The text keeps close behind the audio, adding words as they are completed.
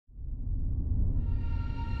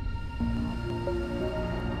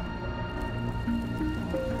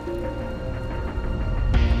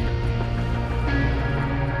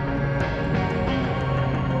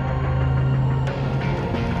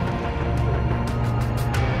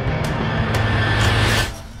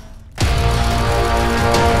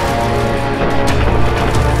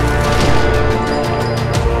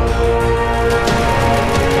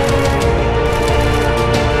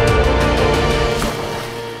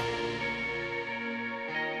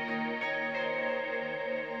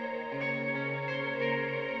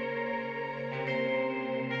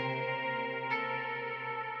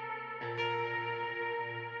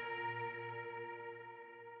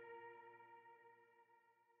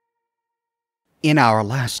In our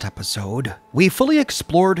last episode, we fully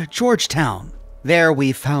explored Georgetown. There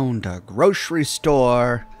we found a grocery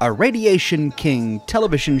store, a Radiation King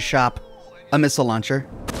television shop, a missile launcher,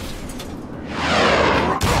 a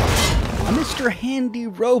Mr. Handy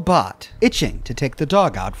robot itching to take the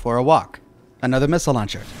dog out for a walk, another missile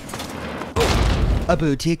launcher, a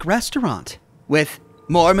boutique restaurant with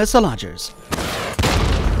more missile launchers,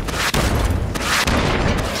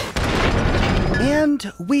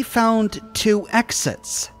 and we found two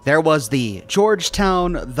exits. There was the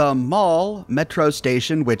Georgetown The Mall metro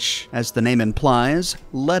station, which, as the name implies,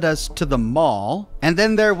 led us to the mall. And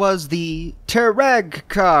then there was the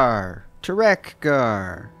Tereggar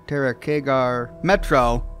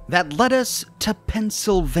metro that led us to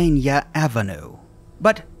Pennsylvania Avenue.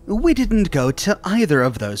 But we didn't go to either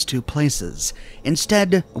of those two places.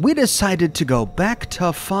 Instead, we decided to go back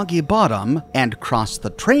to Foggy Bottom and cross the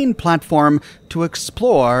train platform to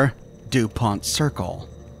explore Dupont Circle.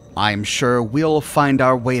 I'm sure we'll find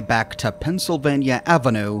our way back to Pennsylvania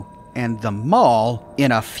Avenue and the mall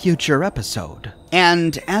in a future episode.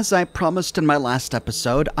 And as I promised in my last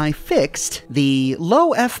episode, I fixed the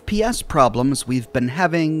low FPS problems we've been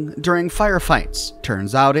having during firefights.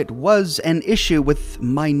 Turns out it was an issue with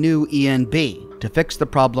my new ENB. To fix the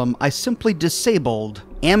problem, I simply disabled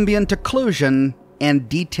ambient occlusion and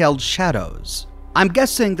detailed shadows. I'm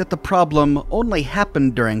guessing that the problem only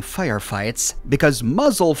happened during firefights because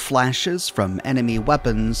muzzle flashes from enemy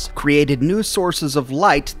weapons created new sources of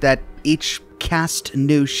light that each cast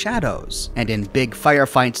new shadows. And in big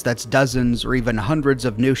firefights, that's dozens or even hundreds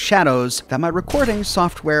of new shadows that my recording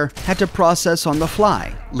software had to process on the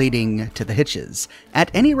fly, leading to the hitches.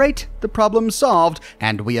 At any rate, the problem solved,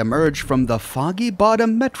 and we emerge from the Foggy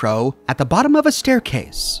Bottom Metro at the bottom of a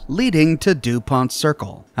staircase leading to Dupont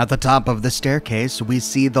Circle. At the top of the staircase, we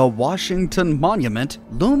see the Washington Monument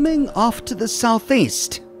looming off to the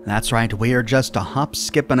southeast. That's right, we are just a hop,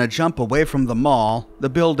 skip, and a jump away from the mall. The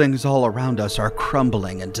buildings all around us are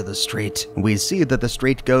crumbling into the street. We see that the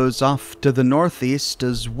street goes off to the northeast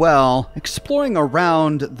as well. Exploring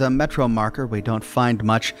around the metro marker, we don't find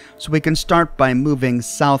much, so we can start by moving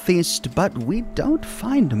southeast, but we don't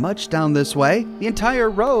find much down this way. The entire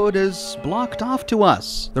road is blocked off to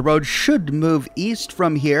us. The road should move east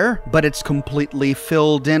from here, but it's completely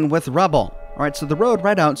filled in with rubble. Alright, so the road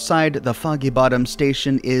right outside the Foggy Bottom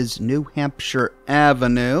station is New Hampshire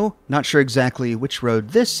Avenue. Not sure exactly which road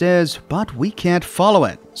this is, but we can't follow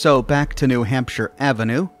it. So back to New Hampshire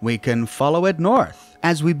Avenue, we can follow it north.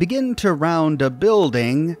 As we begin to round a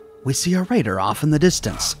building, we see a raider off in the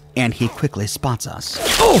distance, and he quickly spots us.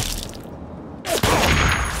 Oh!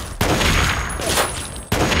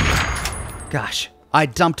 Gosh. I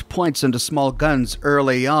dumped points into small guns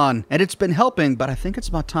early on, and it's been helping, but I think it's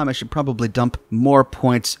about time I should probably dump more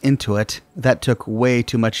points into it. That took way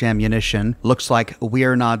too much ammunition. Looks like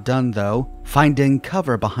we're not done, though. Finding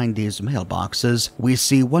cover behind these mailboxes, we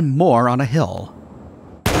see one more on a hill.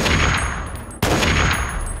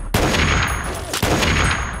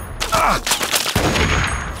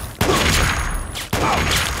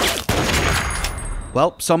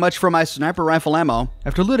 Well, so much for my sniper rifle ammo.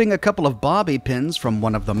 After looting a couple of bobby pins from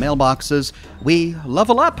one of the mailboxes, we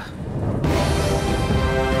level up.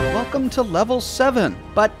 Welcome to level 7.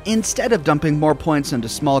 But instead of dumping more points into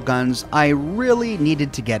small guns, I really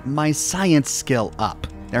needed to get my science skill up.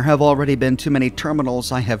 There have already been too many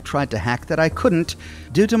terminals I have tried to hack that I couldn't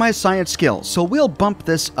due to my science skills, so we'll bump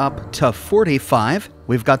this up to 45.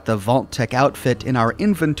 We've got the Vault Tech outfit in our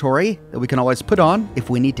inventory that we can always put on if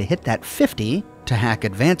we need to hit that 50 to hack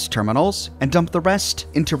advanced terminals, and dump the rest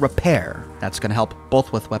into repair. That's going to help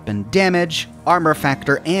both with weapon damage, armor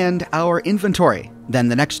factor, and our inventory. Then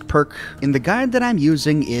the next perk in the guide that I'm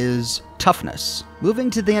using is toughness.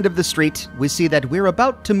 Moving to the end of the street, we see that we're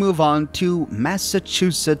about to move on to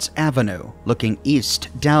Massachusetts Avenue. Looking east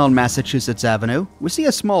down Massachusetts Avenue, we see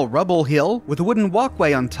a small rubble hill with a wooden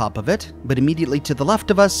walkway on top of it, but immediately to the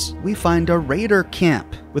left of us, we find a raider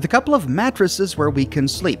camp with a couple of mattresses where we can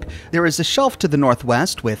sleep. There is a shelf to the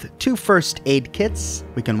northwest with 2 first aid kits.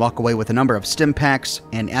 We can walk away with a number of stim packs,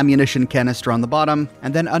 an ammunition canister on the bottom,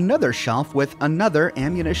 and then another shelf with another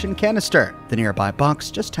ammunition canister. The nearby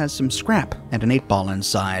box just has some scrap and an 8-ball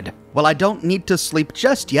inside. Well, I don't need to sleep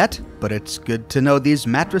just yet, but it's good to know these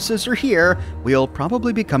mattresses are here. We'll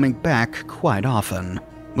probably be coming back quite often.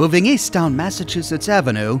 Moving east down Massachusetts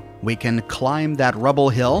Avenue, we can climb that rubble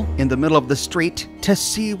hill in the middle of the street to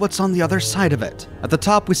see what's on the other side of it. At the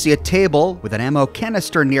top, we see a table with an ammo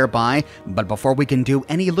canister nearby, but before we can do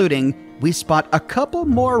any looting, we spot a couple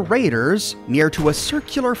more raiders near to a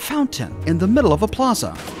circular fountain in the middle of a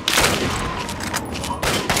plaza.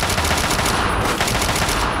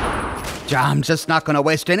 I'm just not gonna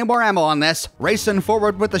waste any more ammo on this. Racing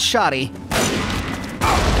forward with the shotty.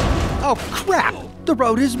 Oh crap! The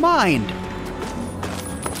road is mined!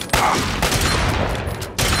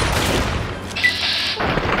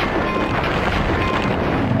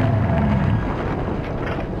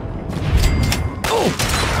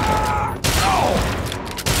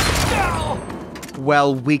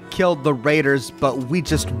 Well, we killed the raiders, but we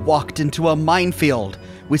just walked into a minefield.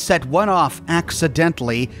 We set one off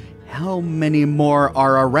accidentally. How many more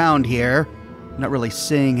are around here? Not really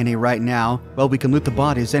seeing any right now. Well, we can loot the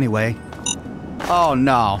bodies anyway. Oh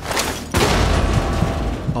no.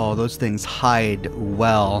 Oh, those things hide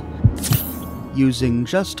well. Using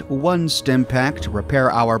just one stim pack to repair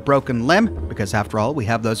our broken limb, because after all, we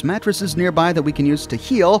have those mattresses nearby that we can use to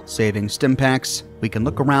heal, saving stim packs. We can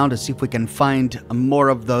look around to see if we can find more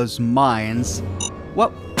of those mines.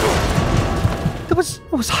 What? It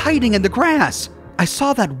was hiding in the grass. I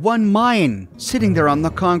saw that one mine sitting there on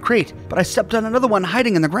the concrete, but I stepped on another one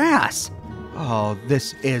hiding in the grass. Oh,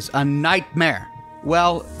 this is a nightmare.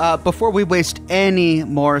 Well, before we waste any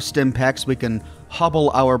more stim packs, we can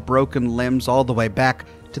hobble our broken limbs all the way back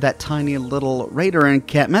to that tiny little raider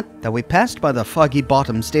encampment that we passed by the Foggy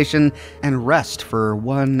Bottom station and rest for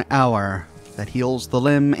 1 hour. That heals the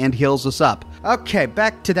limb and heals us up. Okay,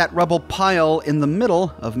 back to that rubble pile in the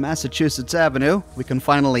middle of Massachusetts Avenue. We can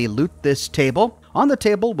finally loot this table. On the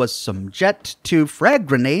table was some Jet 2 frag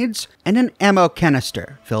grenades and an ammo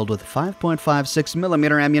canister filled with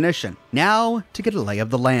 5.56mm ammunition. Now to get a lay of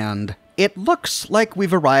the land. It looks like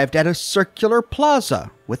we've arrived at a circular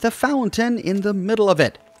plaza with a fountain in the middle of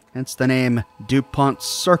it, hence the name Dupont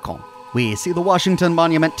Circle. We see the Washington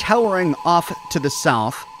Monument towering off to the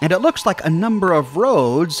south, and it looks like a number of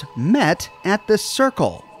roads met at this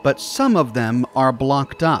circle, but some of them are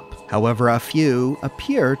blocked up. However, a few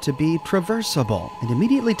appear to be traversable. And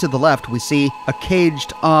immediately to the left, we see a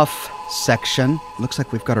caged-off section. Looks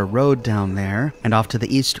like we've got a road down there. And off to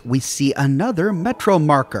the east, we see another metro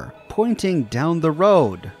marker pointing down the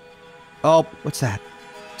road. Oh, what's that?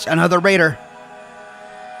 It's another raider.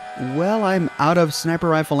 Well, I'm out of sniper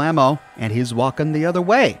rifle ammo, and he's walking the other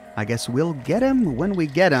way. I guess we'll get him when we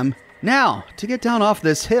get him. Now, to get down off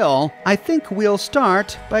this hill, I think we'll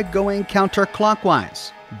start by going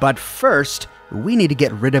counterclockwise. But first, we need to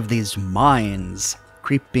get rid of these mines.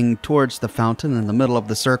 Creeping towards the fountain in the middle of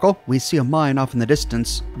the circle, we see a mine off in the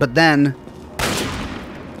distance, but then...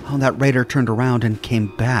 oh, that raider turned around and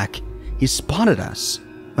came back. He spotted us.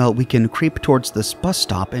 Well, we can creep towards this bus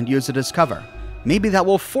stop and use it as cover. Maybe that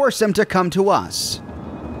will force him to come to us.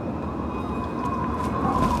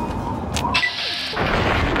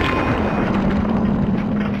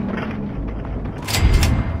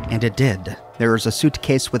 And it did. There is a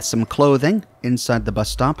suitcase with some clothing inside the bus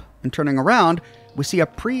stop, and turning around, we see a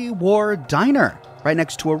pre-war diner right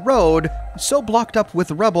next to a road so blocked up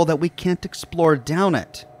with rubble that we can't explore down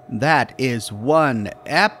it. That is one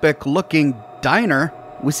epic-looking diner.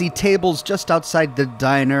 We see tables just outside the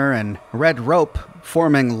diner and red rope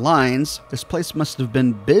forming lines. This place must have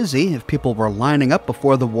been busy if people were lining up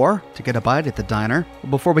before the war to get a bite at the diner.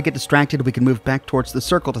 Before we get distracted, we can move back towards the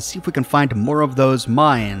circle to see if we can find more of those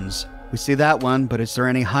mines. We see that one, but is there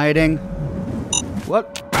any hiding?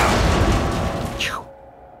 What?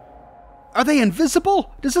 Are they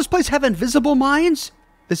invisible? Does this place have invisible mines?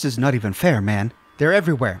 This is not even fair, man. They're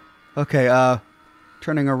everywhere. Okay,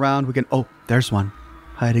 turning around, we can... oh, there's one.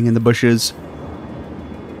 Hiding in the bushes.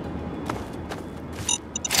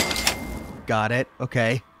 Got it.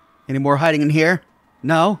 Okay. Any more hiding in here?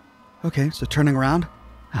 No? Okay, so turning around.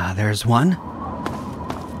 Ah, there's one.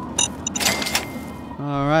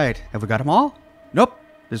 All right. Have we got them all? Nope.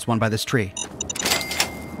 There's one by this tree.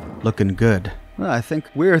 Looking good. Well, I think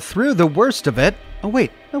we're through the worst of it. Oh,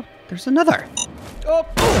 wait. No, there's another. Oh!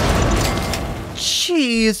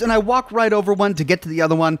 Jeez, and I walked right over one to get to the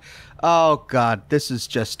other one. Oh, God, this is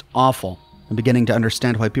just awful. I'm beginning to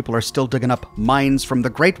understand why people are still digging up mines from the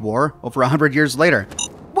Great War over 100 years later.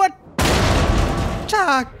 What?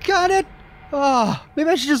 Ah, got it. Oh, maybe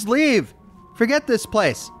I should just leave. Forget this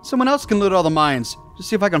place. Someone else can loot all the mines. Just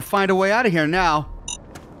see if I can find a way out of here now.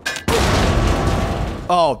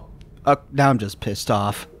 Oh, now I'm just pissed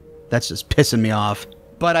off. That's just pissing me off.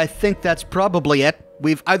 But I think that's probably it.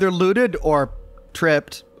 We've either looted or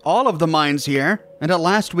tripped all of the mines here, and at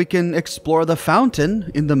last we can explore the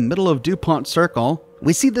fountain in the middle of Dupont Circle.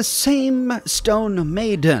 We see the same stone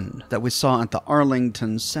maiden that we saw at the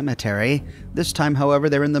Arlington Cemetery. This time, however,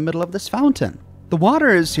 they're in the middle of this fountain. The water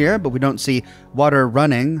is here, but we don't see water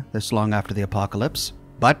running this long after the apocalypse.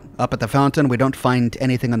 But up at the fountain, we don't find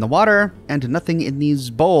anything in the water and nothing in these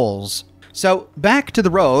bowls. So back to the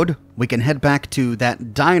road, we can head back to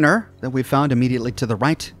that diner that we found immediately to the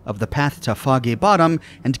right of the path to Foggy Bottom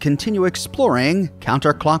and continue exploring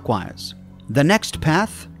counterclockwise. The next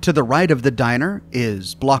path to the right of the diner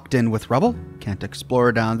is blocked in with rubble. Can't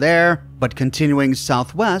explore down there, but continuing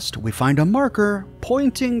southwest, we find a marker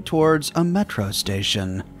pointing towards a metro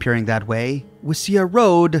station. Peering that way, we see a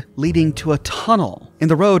road leading to a tunnel. In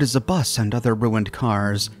the road is a bus and other ruined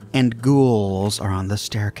cars, and ghouls are on the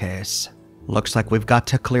staircase. Looks like we've got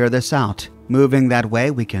to clear this out. Moving that way,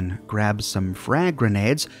 we can grab some frag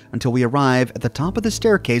grenades until we arrive at the top of the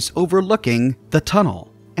staircase overlooking the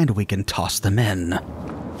tunnel, and we can toss them in.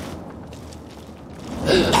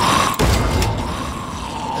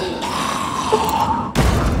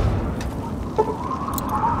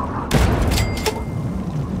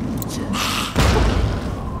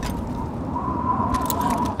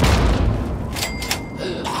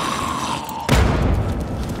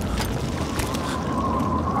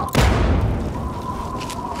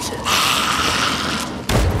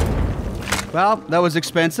 Well, that was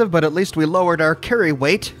expensive, but at least we lowered our carry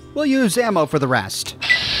weight. We'll use ammo for the rest.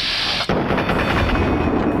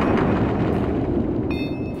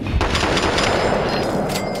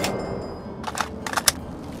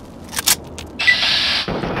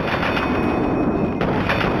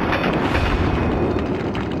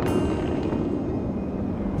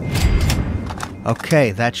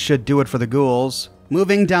 Okay, that should do it for the ghouls.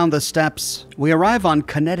 Moving down the steps, we arrive on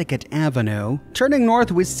Connecticut Avenue. Turning north,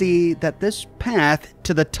 we see that this path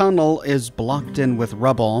to the tunnel is blocked in with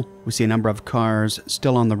rubble. We see a number of cars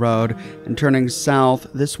still on the road, and turning south,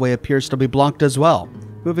 this way appears to be blocked as well.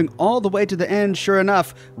 Moving all the way to the end, sure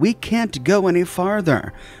enough, we can't go any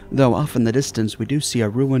farther. Though off in the distance, we do see a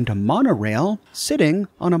ruined monorail sitting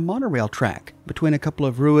on a monorail track between a couple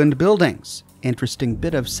of ruined buildings. Interesting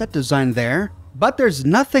bit of set design there. But there's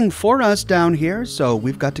nothing for us down here, so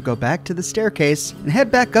we've got to go back to the staircase and head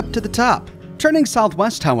back up to the top. Turning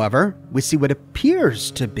southwest, however, we see what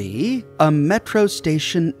appears to be a metro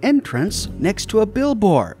station entrance next to a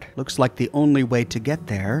billboard. Looks like the only way to get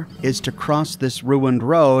there is to cross this ruined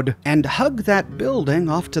road and hug that building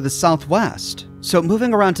off to the southwest. So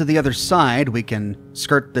moving around to the other side, we can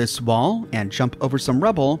skirt this wall and jump over some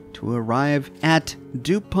rubble to arrive at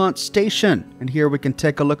Dupont Station. And here we can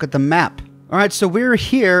take a look at the map. Alright, so we're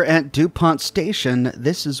here at Dupont Station.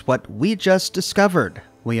 This is what we just discovered.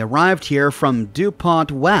 We arrived here from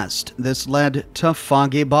Dupont West. This led to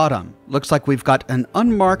Foggy Bottom. Looks like we've got an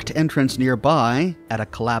unmarked entrance nearby at a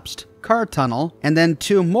collapsed car tunnel, and then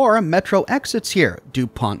two more metro exits here,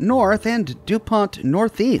 Dupont North and Dupont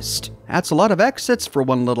Northeast. That's a lot of exits for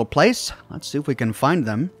one little place. Let's see if we can find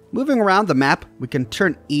them. Moving around the map, we can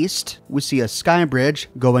turn east. We see a sky bridge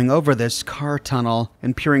going over this car tunnel,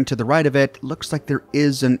 and peering to the right of it, looks like there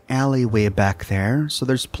is an alleyway back there, so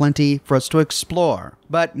there's plenty for us to explore.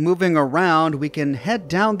 But moving around, we can head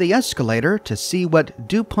down the escalator to see what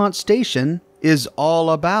Dupont Station is all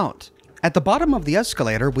about. At the bottom of the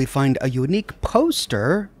escalator, we find a unique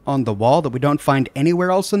poster on the wall that we don't find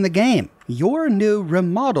anywhere else in the game. Your new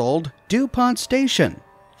remodeled Dupont Station.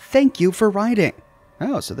 Thank you for riding.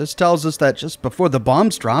 Oh, so this tells us that just before the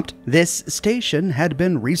bombs dropped, this station had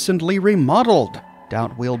been recently remodeled.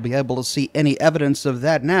 Doubt we'll be able to see any evidence of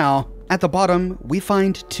that now. At the bottom, we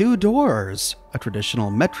find two doors. A traditional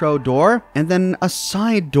metro door, and then a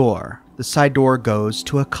side door. The side door goes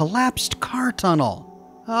to a collapsed car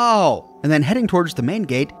tunnel. Oh, and then heading towards the main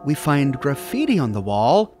gate, we find graffiti on the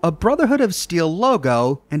wall, a Brotherhood of Steel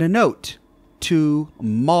logo, and a note to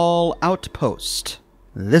Mall Outpost.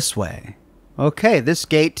 This way. Okay, this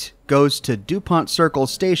gate goes to Dupont Circle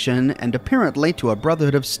Station and apparently to a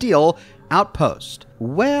Brotherhood of Steel outpost.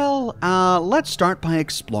 Well, let's start by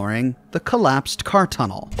exploring the collapsed car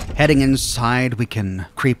tunnel. Heading inside, we can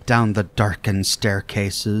creep down the darkened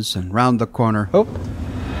staircases and round the corner. Oh.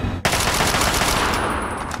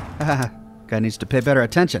 Guy needs to pay better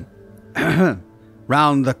attention.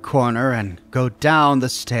 Round the corner and go down the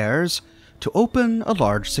stairs to open a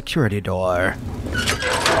large security door.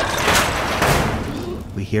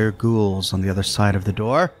 We hear ghouls on the other side of the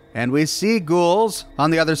door, and we see ghouls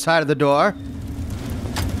on the other side of the door.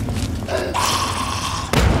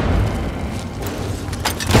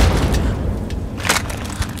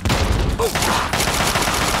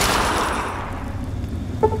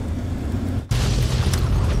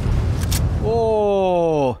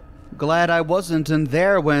 Oh, glad I wasn't in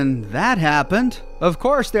there when that happened. Of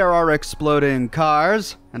course there are exploding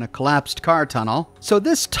cars and a collapsed car tunnel. So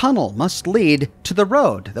this tunnel must lead to the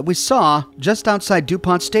road that we saw just outside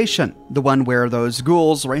Dupont Station, the one where those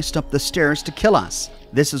ghouls raced up the stairs to kill us.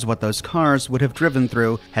 This is what those cars would have driven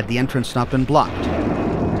through had the entrance not been blocked.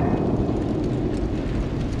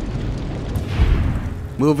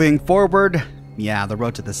 Moving forward, yeah, the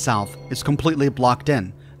road to the south is completely blocked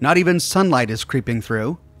in. Not even sunlight is creeping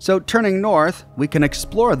through. So turning north, we can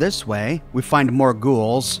explore this way. We find more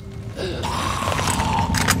ghouls.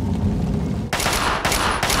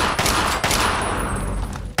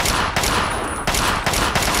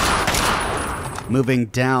 Moving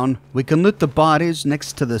down, we can loot the bodies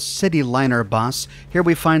next to the city liner bus. Here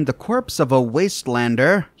we find the corpse of a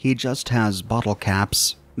wastelander. He just has bottle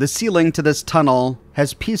caps. The ceiling to this tunnel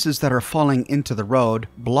has pieces that are falling into the road,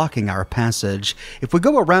 blocking our passage. If we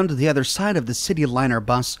go around to the other side of the city liner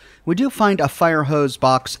bus, we do find a fire hose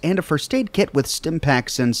box and a first aid kit with stim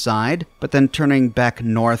packs inside. But then turning back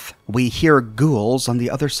north, we hear ghouls on the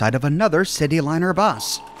other side of another city liner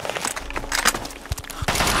bus.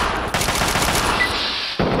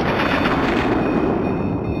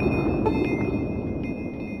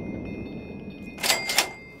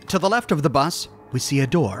 To the left of the bus, we see a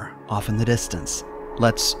door off in the distance.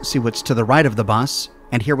 Let's see what's to the right of the bus.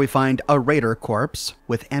 And here we find a raider corpse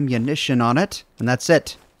with ammunition on it, and that's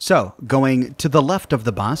it. So, going to the left of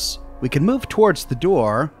the bus, we can move towards the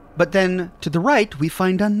door, but then to the right, we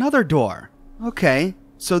find another door. Okay,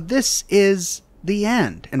 so this is the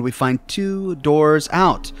end, and we find two doors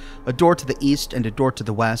out, a door to the east and a door to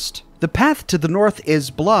the west. The path to the north is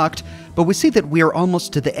blocked, but we see that we are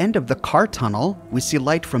almost to the end of the car tunnel. We see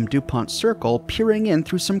light from Dupont Circle peering in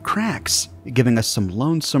through some cracks, giving us some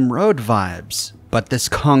Lonesome Road vibes. But this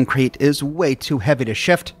concrete is way too heavy to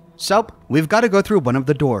shift, so we've got to go through one of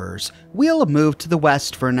the doors. We'll move to the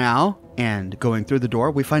west for now, and going through the door,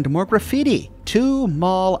 we find more graffiti. 2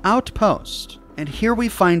 mall outpost. And here we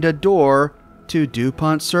find a door to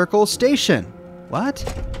Dupont Circle Station. What?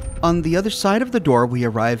 On the other side of the door, we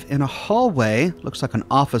arrive in a hallway. Looks like an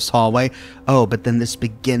office hallway. Oh, but then this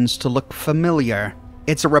begins to look familiar.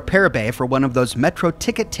 It's a repair bay for one of those Metro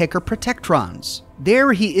ticket taker Protectrons.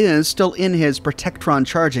 There he is, still in his Protectron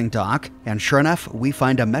charging dock, and sure enough, we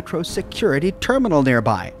find a Metro security terminal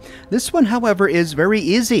nearby. This one, however, is very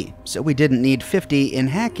easy, so we didn't need 50 in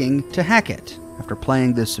hacking to hack it. After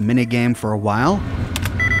playing this minigame for a while,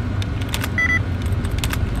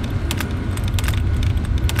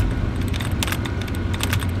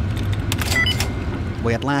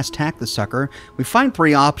 we at last hack the sucker. We find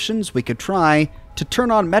 3 options. We could try to turn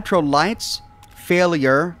on Metro lights.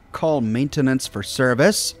 Failure, call maintenance for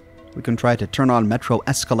service. We can try to turn on Metro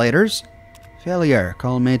escalators. Failure,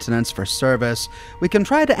 call maintenance for service. We can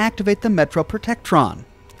try to activate the Metro Protectron.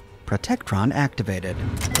 Protectron activated.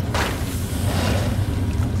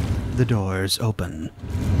 The doors open.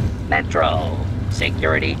 Metro,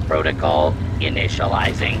 security protocol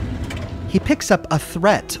initializing. He picks up a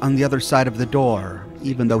threat on the other side of the door.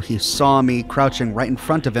 Even though he saw me crouching right in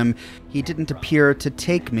front of him, he didn't appear to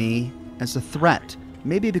take me as a threat.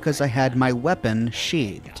 Maybe because I had my weapon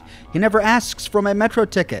sheathed. He never asks for my Metro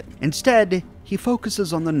ticket. Instead, he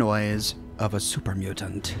focuses on the noise of a super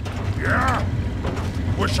mutant. Yeah?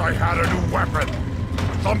 Wish I had a new weapon.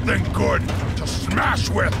 Something good to smash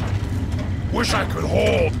with. Wish I could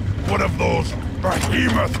hold one of those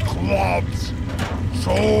behemoth clubs.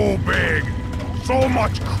 So big, so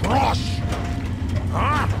much crush.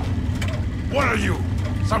 Huh? What are you,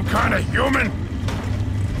 some kind of human?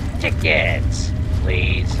 Tickets,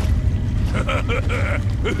 please.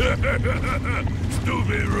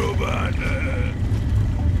 Stupid robot.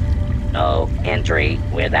 No entry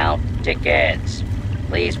without tickets.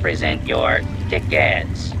 Please present your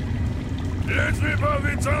tickets. Let's rip off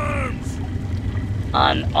its arms.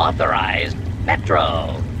 Unauthorized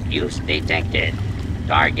Metro. Use detected.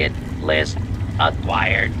 Target list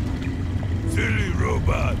acquired. Silly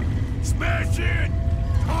robot. Smash it!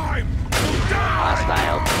 Time to die!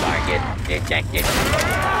 Hostile target detected.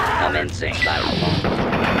 Commencing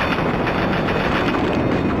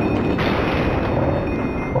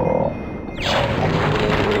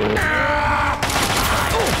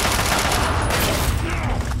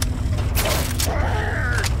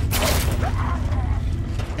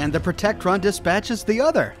And the Protectron dispatches the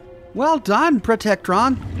other. Well done,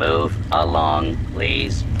 Protectron. Move along,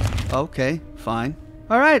 please. Okay, fine.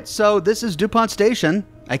 Alright, so this is Dupont Station.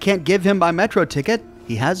 I can't give him my Metro ticket.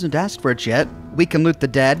 He hasn't asked for it yet. We can loot the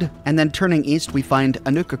dead, and then turning east we find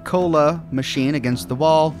a Nuka-Cola machine against the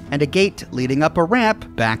wall, and a gate leading up a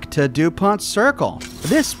ramp back to Dupont Circle.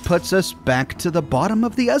 This puts us back to the bottom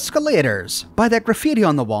of the escalators, by that graffiti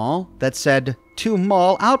on the wall that said 2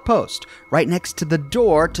 mall outpost, right next to the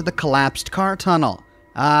door to the collapsed car tunnel.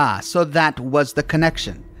 Ah, so that was the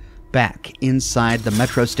connection. Back inside the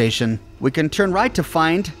metro station, We can turn right to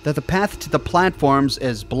find that the path to the platforms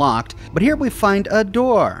is blocked, but here we find a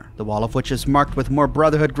door, the wall of which is marked with more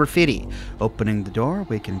Brotherhood graffiti. Opening the door,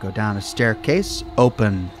 we can go down a staircase,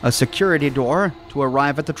 open a security door to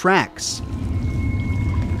arrive at the tracks.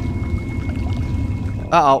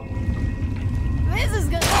 Uh-oh. This is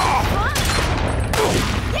gonna be fun!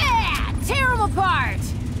 Yeah! Tear them apart!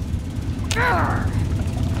 Grr.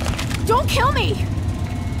 Don't kill me!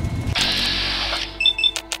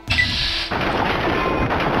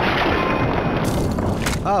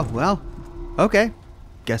 Oh, well, okay.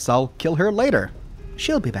 Guess I'll kill her later.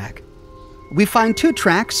 She'll be back. We find two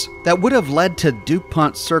tracks that would have led to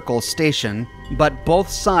Dupont Circle Station, but both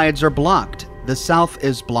sides are blocked. The south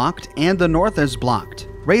is blocked and the north is blocked.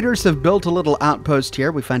 Raiders have built a little outpost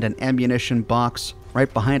here. We find an ammunition box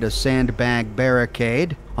right behind a sandbag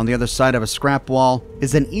barricade. On the other side of a scrap wall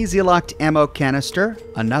is an easy-locked ammo canister,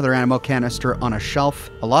 another ammo canister on a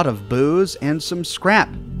shelf, a lot of booze, and some scrap.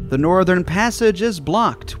 The northern passage is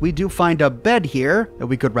blocked. We do find a bed here that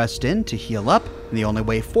we could rest in to heal up. And the only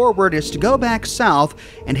way forward is to go back south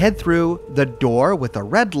and head through the door with a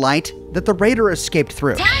red light that the raider escaped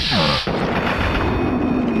through.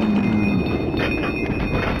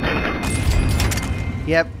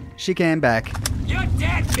 Yep, she came back. You're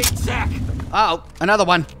dead, big sack! Oh, another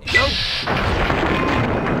one. Go!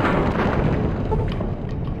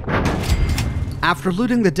 After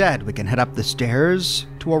looting the dead, we can head up the stairs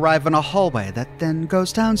to arrive in a hallway that then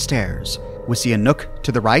goes downstairs. We see a nook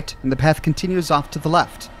to the right, and the path continues off to the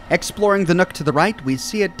left. Exploring the nook to the right, we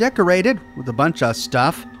see it decorated with a bunch of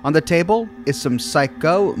stuff. On the table is some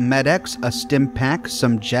Psycho, Med-X, a stim pack,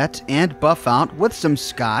 some Jet, and Buff Out with some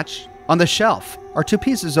scotch. On the shelf are two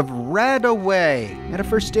pieces of Radaway and a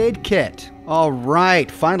first aid kit. All right,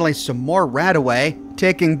 finally some more Radaway.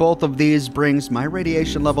 Taking both of these brings my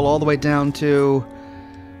radiation level all the way down to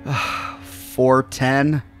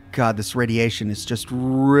 410. God, this radiation is just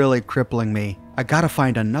really crippling me. I gotta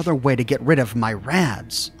find another way to get rid of my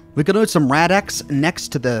rads. We can loot some Rad-X next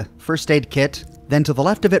to the first aid kit. Then to the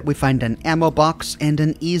left of it, we find an ammo box and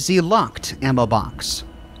an easy locked ammo box.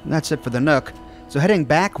 And that's it for the nook. So heading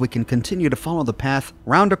back, we can continue to follow the path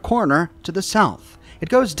round a corner to the south. It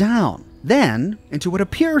goes down, then into what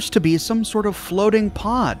appears to be some sort of floating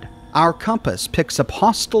pod. Our compass picks up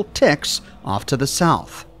hostile ticks off to the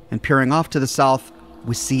south. And peering off to the south,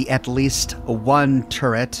 we see at least one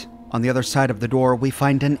turret. On the other side of the door, we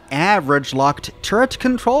find an average locked turret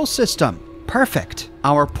control system. Perfect.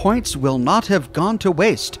 Our points will not have gone to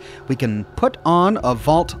waste. We can put on a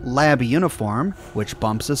Vault Lab uniform, which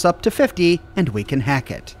bumps us up to 50, and we can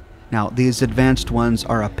hack it. Now, these advanced ones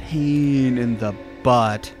are a pain in the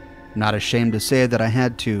butt. Not ashamed to say that I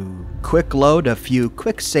had to quick load a few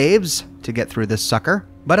quick saves to get through this sucker,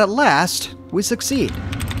 but at last, we succeed.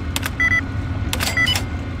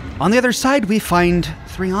 On the other side, we find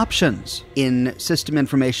three options. In system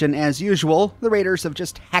information, as usual, the raiders have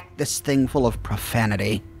just hacked this thing full of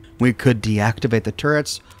profanity. We could deactivate the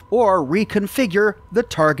turrets or reconfigure the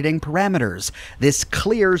targeting parameters. This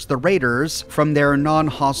clears the raiders from their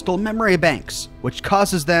non-hostile memory banks, which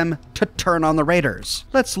causes them to turn on the raiders.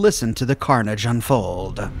 Let's listen to the carnage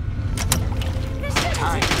unfold.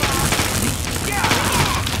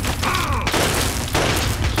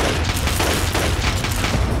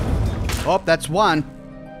 Oh, that's one.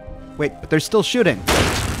 Wait, but they're still shooting.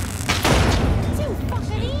 Too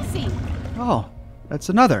fucking easy. Oh, that's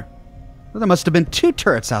another. Well, there must have been two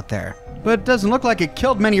turrets out there. But it doesn't look like it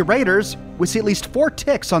killed many raiders. We see at least 4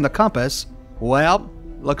 ticks on the compass. Well,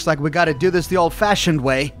 looks like we gotta do this the old-fashioned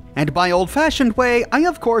way. And by old-fashioned way, I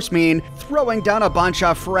of course mean throwing down a bunch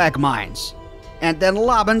of frag mines. And then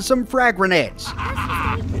lobbing some frag grenades.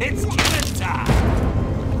 It's killing time!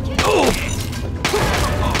 Oh!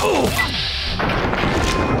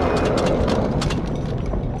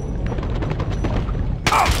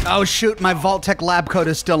 Oh shoot, my Vault-Tec lab coat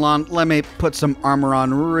is still on. Let me put some armor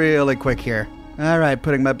on really quick here. Alright,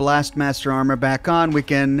 putting my Blastmaster armor back on. We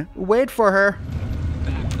can wait for her.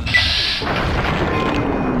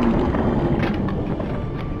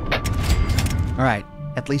 Alright,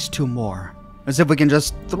 at least 2 more. As if we can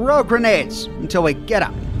just throw grenades until we get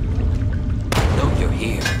them. Know you're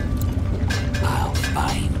here. I'll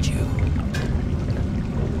find you.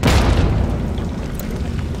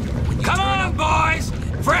 Come on, boys!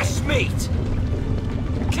 Fresh meat!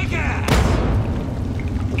 Kick ass!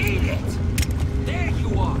 Eat it! There you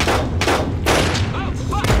are! Oh,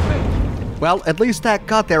 fuck me! Well, at least that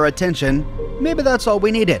got their attention. Maybe that's all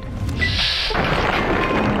we needed.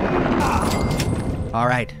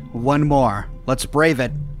 Alright, one more. Let's brave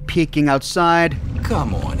it. Peeking outside.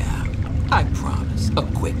 Come on out. I promise a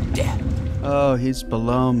quick death. Oh, he's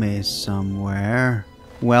below me somewhere.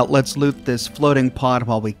 Well, let's loot this floating pod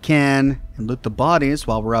while we can, and loot the bodies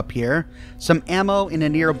while we're up here. Some ammo in a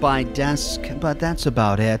nearby desk, but that's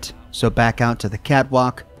about it. So back out to the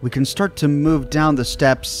catwalk. We can start to move down the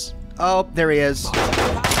steps. Oh, there he is.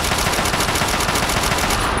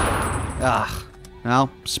 Ah, well,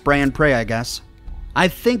 spray and pray, I guess. I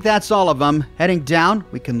think that's all of them. Heading down,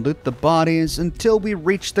 we can loot the bodies until we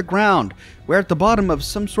reach the ground. We're at the bottom of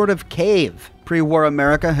some sort of cave. Pre-war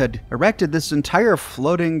America had erected this entire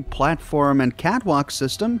floating platform and catwalk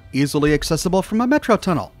system, easily accessible from a metro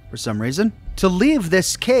tunnel, for some reason. To leave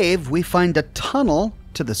this cave, we find a tunnel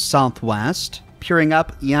to the southwest. Peering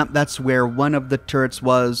up, yeah, that's where one of the turrets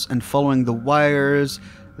was, and following the wires,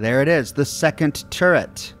 there it is, the second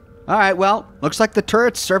turret. Alright, well, looks like the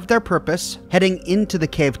turrets served their purpose. Heading into the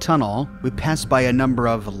cave tunnel, we pass by a number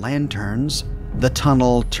of lanterns. The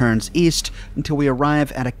tunnel turns east until we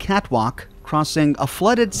arrive at a catwalk crossing a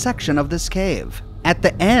flooded section of this cave. At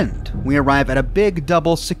the end, we arrive at a big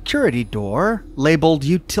double security door labeled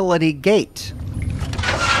Utility Gate.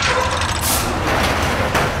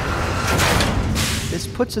 This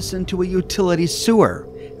puts us into a utility sewer.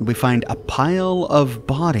 We find a pile of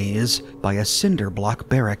bodies by a cinder block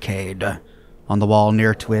barricade. On the wall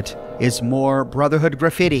near to it is more Brotherhood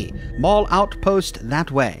graffiti. Mall outpost that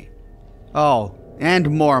way. Oh, and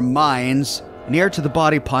more mines. Near to the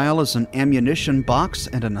body pile is an ammunition box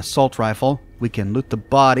and an assault rifle. We can loot the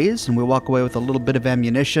bodies and we walk away with a little bit of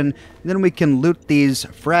ammunition. Then we can loot these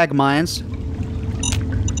frag mines.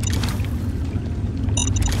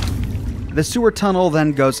 The sewer tunnel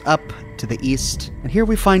then goes up to the east, and here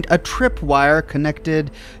we find a tripwire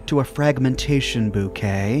connected to a fragmentation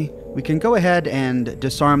bouquet. We can go ahead and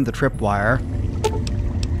disarm the tripwire,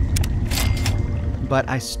 but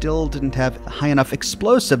I still didn't have high enough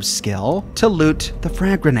explosive skill to loot the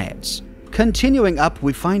frag grenades. Continuing up,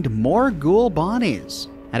 we find more ghoul bodies,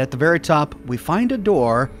 and at the very top, we find a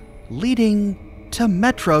door leading to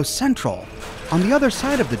Metro Central. On the other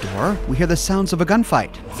side of the door, we hear the sounds of a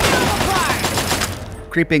gunfight.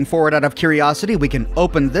 Creeping forward out of curiosity, we can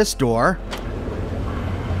open this door.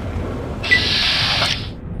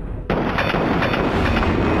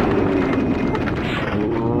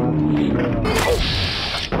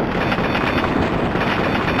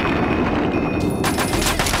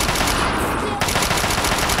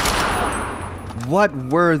 What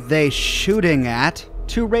were they shooting at?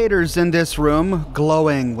 Two raiders in this room,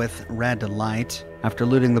 glowing with red light. After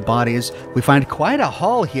looting the bodies, we find quite a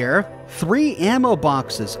haul here. 3 ammo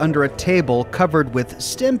boxes under a table covered with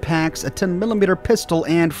stim packs, a 10mm pistol,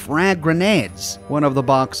 and frag grenades. One of the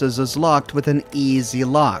boxes is locked with an easy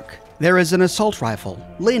lock. There is an assault rifle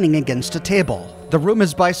leaning against a table. The room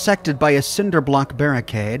is bisected by a cinder block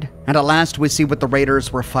barricade. And at last we see what the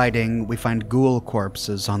raiders were fighting. We find ghoul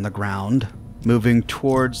corpses on the ground. Moving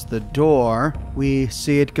towards the door, we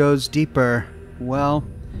see it goes deeper. Well,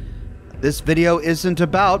 this video isn't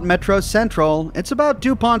about Metro Central, it's about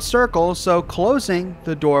Dupont Circle, so closing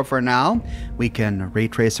the door for now, we can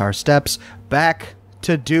retrace our steps back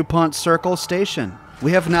to Dupont Circle Station.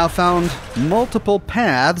 We have now found multiple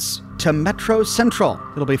paths to Metro Central.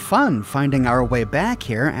 It'll be fun finding our way back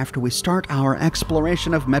here after we start our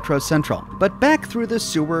exploration of Metro Central. But back through the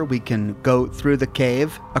sewer, we can go through the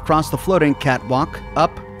cave, across the floating catwalk,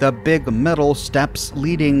 up the big metal steps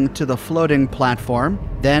leading to the floating platform,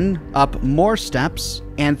 then up more steps,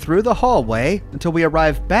 and through the hallway until we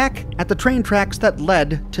arrive back at the train tracks that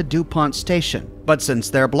led to Dupont Station. But since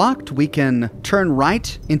they're blocked, we can turn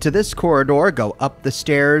right into this corridor, go up the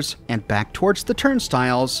stairs, and back towards the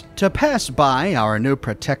turnstiles to pass by our new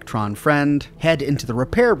Protectron friend, head into the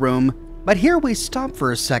repair room. But here we stop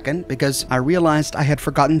for a second because I realized I had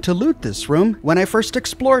forgotten to loot this room when I first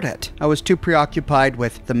explored it. I was too preoccupied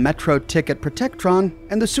with the Metro Ticket Protectron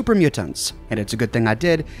and the Super Mutants. And it's a good thing I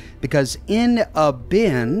did, because in a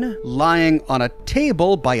bin, lying on a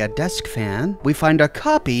table by a desk fan, we find a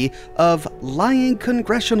copy of Lying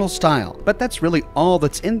Congressional Style. But that's really all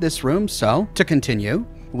that's in this room, so to continue,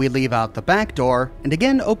 we leave out the back door and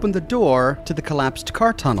again open the door to the collapsed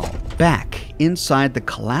car tunnel. Back inside the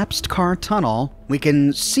collapsed car tunnel, we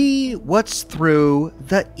can see what's through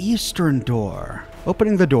the eastern door.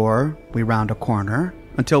 Opening the door, we round a corner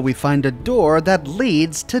until we find a door that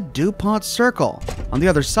leads to Dupont Circle. On the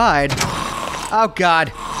other side, oh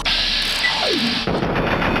God.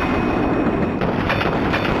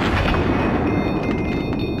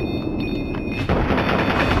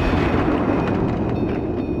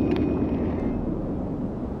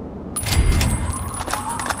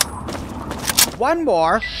 One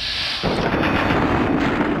more.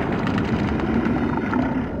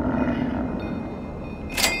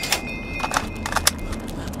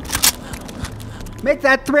 Make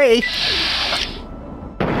that 3.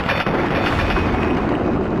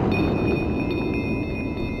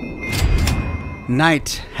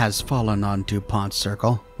 Night has fallen on Dupont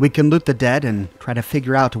Circle. We can loot the dead and try to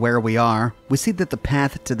figure out where we are. We see that the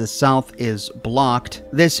path to the south is blocked.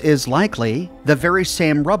 This is likely the very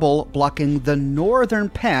same rubble blocking the northern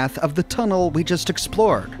path of the tunnel we just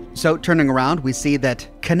explored. So turning around, we see that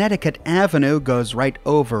Connecticut Avenue goes right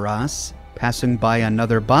over us. Passing by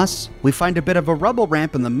another bus, we find a bit of a rubble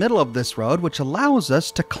ramp in the middle of this road, which allows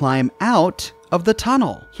us to climb out of the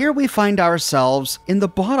tunnel. Here we find ourselves in the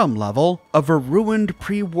bottom level of a ruined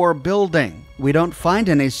pre-war building. We don't find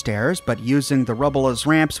any stairs, but using the rubble as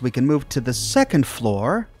ramps, we can move to the second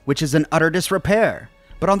floor, which is in utter disrepair.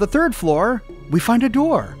 But on the third floor, we find a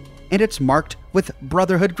door, and it's marked with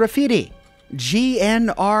Brotherhood graffiti.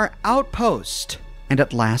 GNR Outpost. And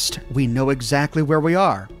at last, we know exactly where we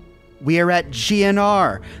are. We are at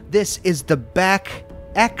GNR. This is the back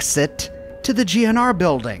exit to the GNR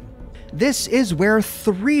building. This is where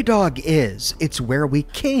Three Dog is. It's where we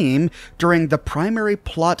came during the primary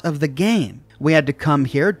plot of the game. We had to come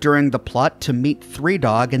here during the plot to meet Three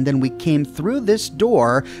Dog, and then we came through this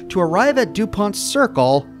door to arrive at Dupont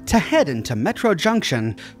Circle to head into Metro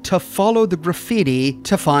Junction to follow the graffiti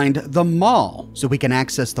to find the mall, so we can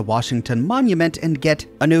access the Washington Monument and get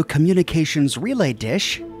a new communications relay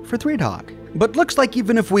dish for Three Dog. But looks like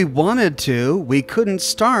even if we wanted to, we couldn't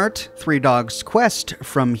start Three Dog's quest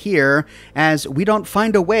from here, as we don't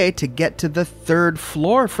find a way to get to the third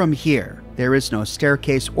floor from here. There is no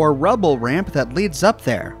staircase or rubble ramp that leads up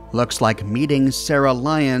there. Looks like meeting Sarah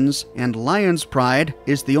Lyons and Lion's Pride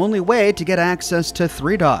is the only way to get access to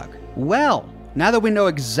Three Dog. Well, now that we know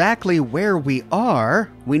exactly where we are,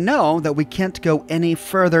 we know that we can't go any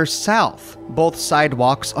further south. Both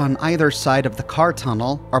sidewalks on either side of the car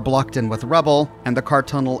tunnel are blocked in with rubble, and the car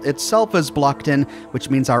tunnel itself is blocked in, which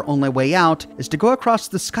means our only way out is to go across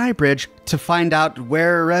the sky bridge to find out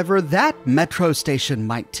wherever that metro station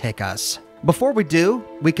might take us. Before we do,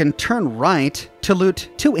 we can turn right to loot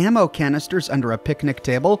 2 ammo canisters under a picnic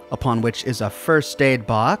table, upon which is a first aid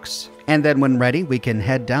box. And then when ready, we can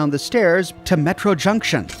head down the stairs to Metro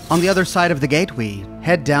Junction. On the other side of the gate, we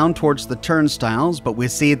head down towards the turnstiles, but we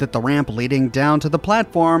see that the ramp leading down to the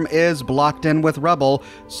platform is blocked in with rubble,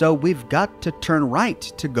 so we've got to turn right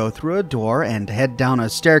to go through a door and head down a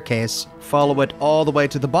staircase, follow it all the way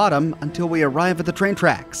to the bottom until we arrive at the train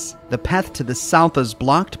tracks. The path to the south is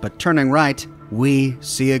blocked, but turning right, we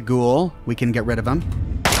see a ghoul. We can get rid of him.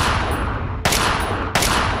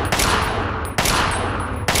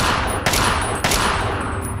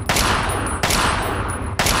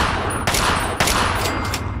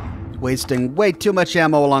 Wasting way too much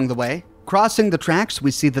ammo along the way. Crossing the tracks, we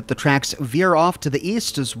see that the tracks veer off to the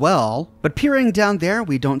east as well, but peering down there,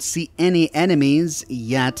 we don't see any enemies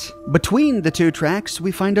yet. Between the 2 tracks,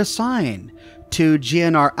 we find a sign. To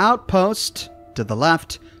GNR Outpost to the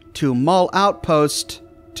left, to Mall Outpost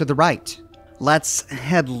to the right. Let's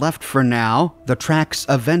head left for now. The tracks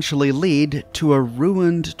eventually lead to a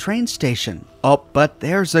ruined train station. Oh, but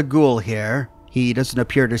there's a ghoul here. He doesn't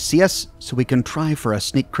appear to see us, so we can try for a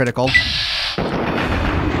sneak critical.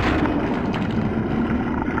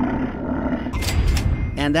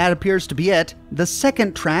 And that appears to be it. The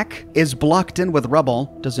second track is blocked in with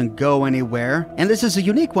rubble, doesn't go anywhere. And this is a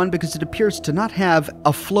unique one because it appears to not have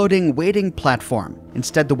a floating waiting platform.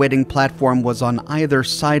 Instead, the waiting platform was on either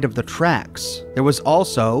side of the tracks. There was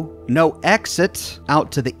also no exit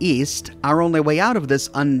out to the east. Our only way out of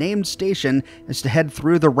this unnamed station is to head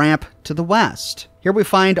through the ramp to the west. Here we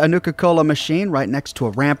find a Nuka-Cola machine right next to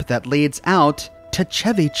a ramp that leads out to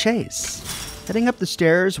Chevy Chase. Heading up the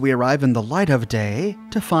stairs, we arrive in the light of day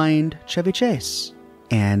to find Chevy Chase.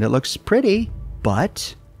 And it looks pretty,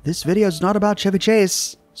 but this video is not about Chevy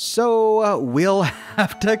Chase, so we'll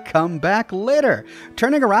have to come back later.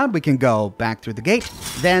 Turning around, we can go back through the gate,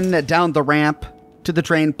 then down the ramp to the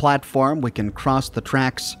train platform. We can cross the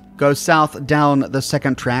tracks, go south down the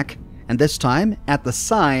second track, and this time, at the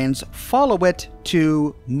signs, follow it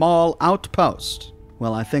to Mall Outpost.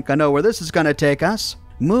 Well, I think I know where this is going to take us.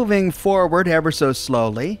 Moving forward ever so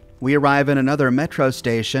slowly, we arrive in another metro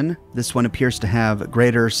station. This one appears to have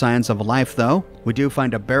greater signs of life, though. We do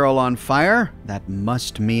find a barrel on fire. That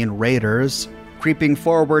must mean raiders. Creeping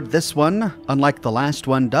forward, this one, unlike the last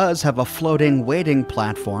one, does have a floating waiting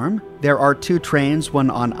platform. There are 2 trains, one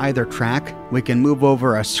on either track. We can move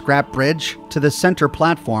over a scrap bridge to the center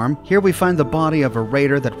platform. Here we find the body of a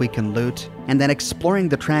raider that we can loot. And then exploring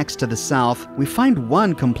the tracks to the south, we find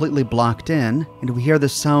one completely blocked in, and we hear the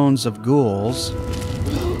sounds of ghouls.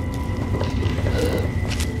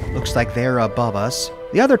 Looks like they're above us.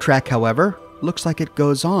 The other track, however, looks like it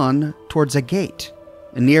goes on towards a gate.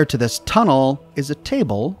 And near to this tunnel is a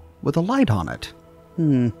table with a light on it.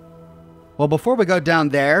 Well, before we go down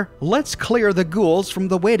there, let's clear the ghouls from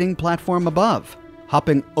the waiting platform above.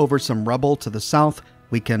 Hopping over some rubble to the south,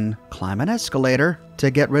 we can climb an escalator to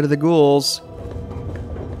get rid of the ghouls.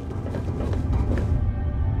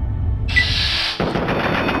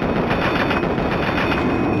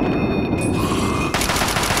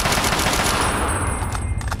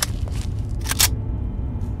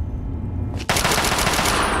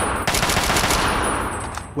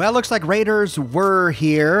 Well, looks like raiders were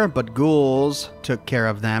here, but ghouls took care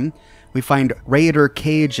of them. We find raider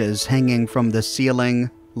cages hanging from the ceiling,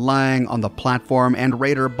 lying on the platform, and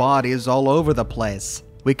raider bodies all over the place.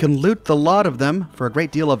 We can loot the lot of them for a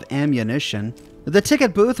great deal of ammunition. The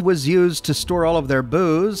ticket booth was used to store all of their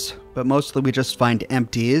booze, but mostly we just find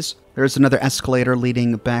empties. There's another escalator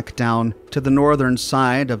leading back down to the northern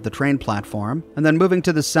side of the train platform. And then moving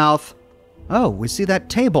to the south, oh, we see that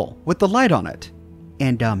table with the light on it.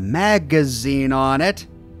 And a magazine on it.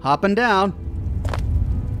 Hopping down.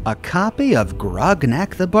 A copy of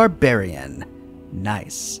Grognak the Barbarian.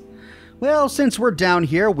 Nice. Well, since we're down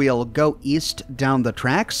here, we'll go east down the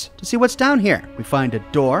tracks to see what's down here. We find a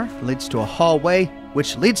door that leads to a hallway,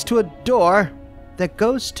 which leads to a door that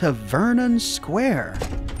goes to Vernon Square.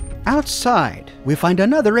 Outside, we find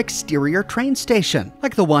another exterior train station,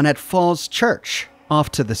 like the one at Falls Church. Off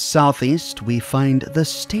to the southeast, we find the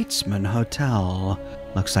Statesman Hotel.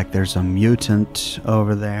 Looks like there's a mutant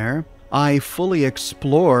over there. I fully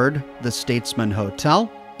explored the Statesman Hotel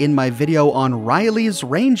in my video on Riley's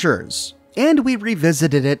Rangers, and we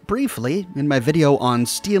revisited it briefly in my video on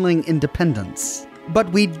Stealing Independence.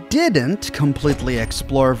 But we didn't completely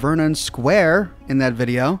explore Vernon Square in that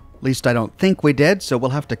video. At least I don't think we did, so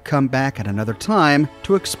we'll have to come back at another time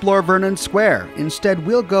to explore Vernon Square. Instead,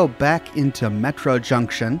 we'll go back into Metro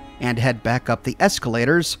Junction and head back up the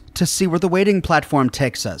escalators to see where the waiting platform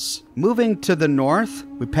takes us. Moving to the north,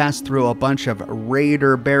 we pass through a bunch of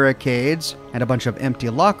raider barricades and a bunch of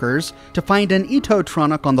empty lockers to find an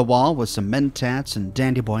Etotronic on the wall with some Mentats and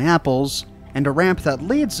Dandy Boy apples, and a ramp that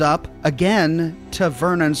leads up, again, to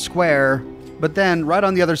Vernon Square. But then, right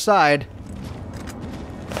on the other side...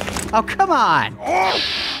 Oh, come on!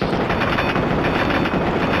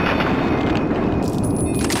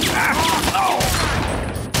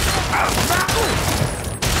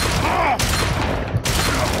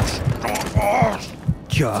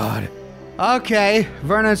 God. Okay,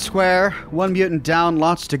 Vernon Square, one mutant down,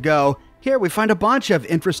 lots to go. Here we find a bunch of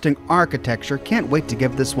interesting architecture. Can't wait to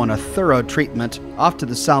give this one a thorough treatment. Off to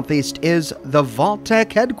the southeast is the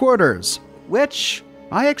Vault-Tec headquarters, which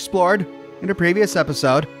I explored in a previous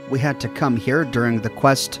episode. We had to come here during the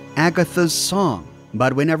quest Agatha's Song,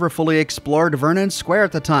 but we never fully explored Vernon Square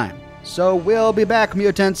at the time. So we'll be back,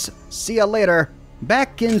 mutants. See ya later.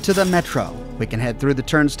 Back into the metro. We can head through the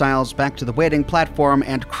turnstiles back to the waiting platform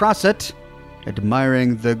and cross it,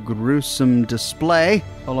 admiring the gruesome display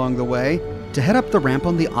along the way, to head up the ramp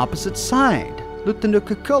on the opposite side. Loot the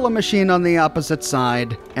Nuka-Cola machine on the opposite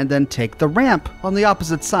side, and then take the ramp on the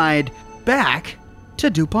opposite side back to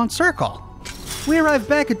Dupont Circle. We arrived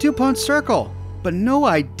back at Dupont Circle, but no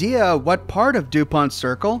idea what part of Dupont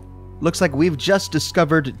Circle. Looks like we've just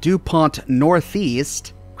discovered Dupont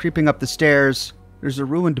Northeast. Creeping up the stairs, there's a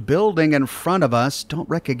ruined building in front of us. Don't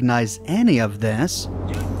recognize any of this.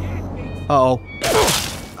 Uh-oh.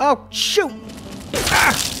 Oh, shoot!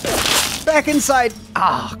 Ah! Back inside!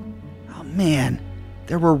 Oh, man.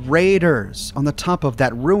 There were raiders on the top of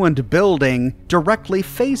that ruined building directly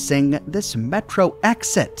facing this metro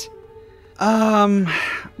exit.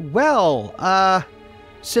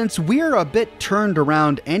 Since we're a bit turned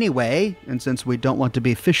around anyway, and since we don't want to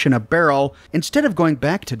be fish in a barrel, instead of going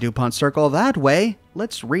back to Dupont Circle that way,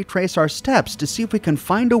 let's retrace our steps to see if we can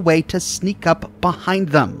find a way to sneak up behind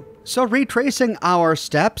them. So retracing our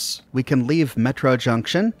steps, we can leave Metro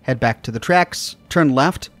Junction, head back to the tracks, turn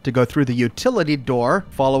left to go through the utility door,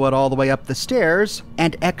 follow it all the way up the stairs,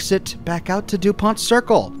 and exit back out to Dupont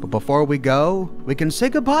Circle. But before we go, we can say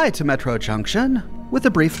goodbye to Metro Junction with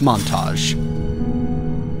a brief montage.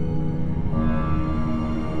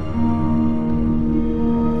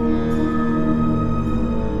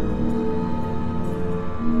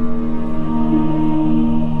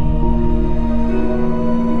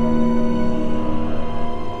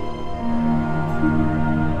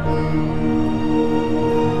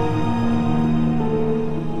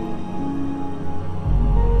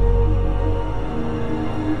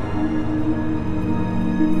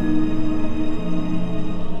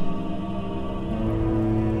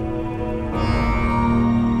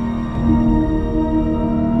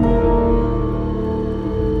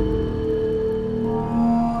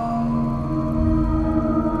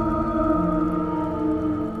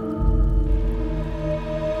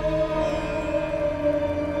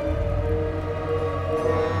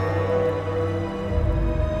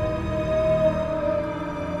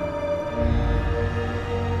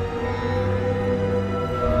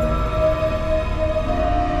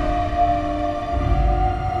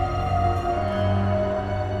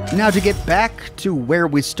 Now to get back to where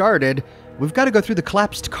we started, we've got to go through the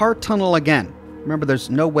collapsed car tunnel again. Remember, there's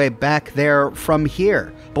no way back there from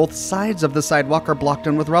here. Both sides of the sidewalk are blocked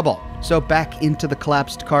in with rubble. So back into the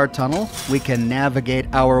collapsed car tunnel, we can navigate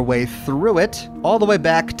our way through it, all the way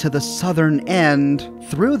back to the southern end,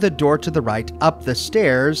 through the door to the right, up the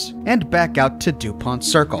stairs, and back out to Dupont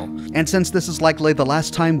Circle. And since this is likely the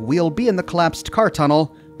last time we'll be in the collapsed car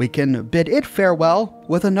tunnel, we can bid it farewell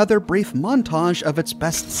with another brief montage of its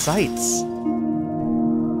best sights.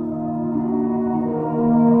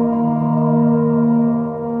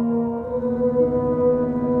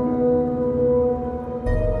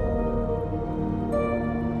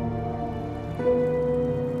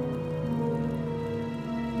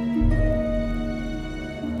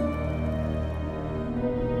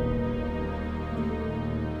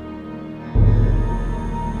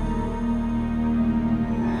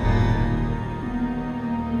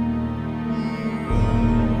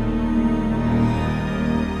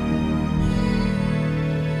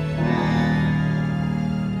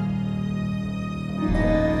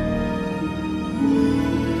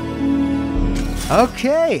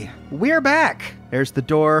 Okay, we're back. There's the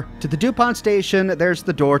door to the Dupont station, there's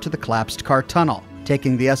the door to the collapsed car tunnel.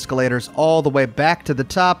 Taking the escalators all the way back to the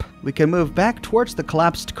top, we can move back towards the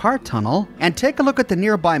collapsed car tunnel and take a look at the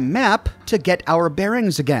nearby map to get our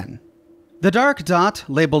bearings again. The dark dot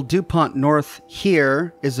labeled Dupont North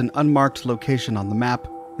here is an unmarked location on the map.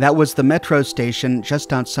 That was the metro station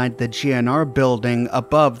just outside the GNR building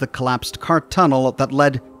above the collapsed car tunnel that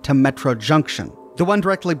led to Metro Junction. The one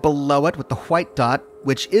directly below it with the white dot,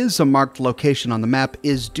 which is a marked location on the map,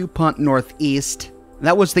 is Dupont Northeast.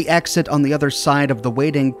 That was the exit on the other side of the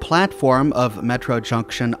waiting platform of Metro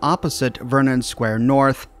Junction opposite Vernon Square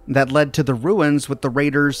North that led to the ruins with the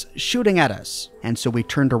raiders shooting at us. And so we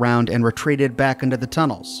turned around and retreated back into the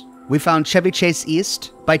tunnels. We found Chevy Chase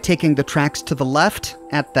East by taking the tracks to the left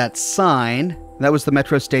at that sign. That was the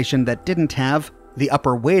metro station that didn't have the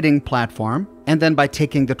upper waiting platform, and then by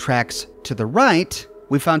taking the tracks to the right,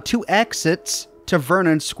 we found two exits to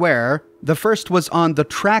Vernon Square. The first was on the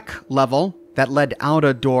track level that led out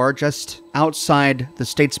a door just outside the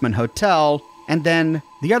Statesman Hotel, and then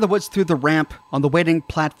the other was through the ramp on the waiting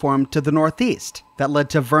platform to the northeast that led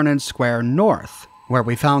to Vernon Square North, where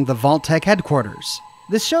we found the Vault-Tec headquarters.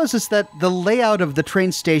 This shows us that the layout of the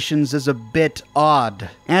train stations is a bit odd.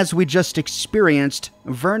 As we just experienced,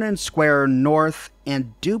 Vernon Square North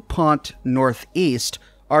and Dupont Northeast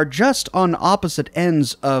are just on opposite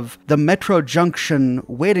ends of the Metro Junction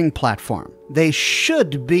waiting platform. They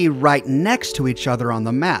should be right next to each other on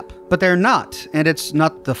the map, but they're not, and it's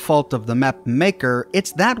not the fault of the map maker.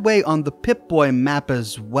 It's that way on the Pip-Boy map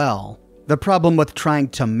as well. The problem with trying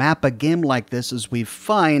to map a game like this is we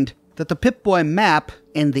find that the Pip-Boy map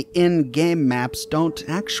and the in-game maps don't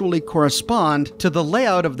actually correspond to the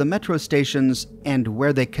layout of the metro stations and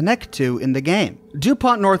where they connect to in the game.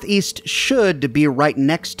 Dupont Northeast should be right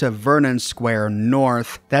next to Vernon Square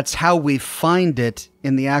North. That's how we find it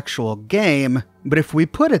in the actual game, but if we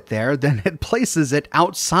put it there, then it places it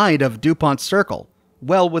outside of Dupont Circle,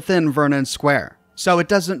 well within Vernon Square. So it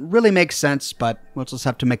doesn't really make sense, but we'll just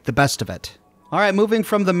have to make the best of it. Alright, moving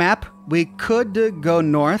from the map, we could go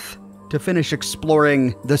north to finish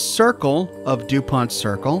exploring the circle of Dupont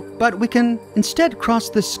Circle, but we can instead cross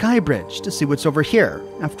the sky bridge to see what's over here.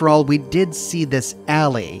 After all, we did see this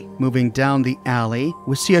alley. Moving down the alley,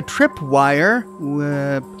 we see a tripwire.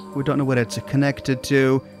 We don't know what it's connected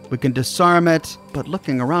to. We can disarm it, but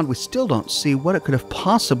looking around, we still don't see what it could have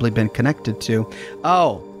possibly been connected to.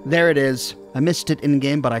 Oh, there it is. I missed it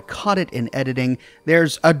in-game, but I caught it in editing.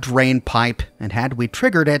 There's a drain pipe, and had we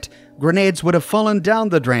triggered it, grenades would have fallen down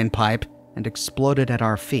the drain pipe and exploded at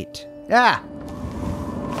our feet. Ah!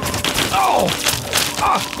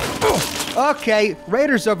 Okay,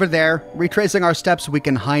 raiders over there. Retracing our steps, we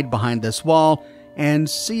can hide behind this wall and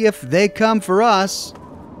see if they come for us.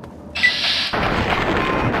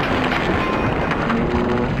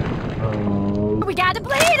 We got a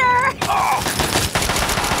bleeder!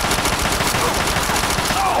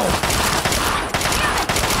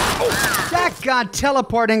 God,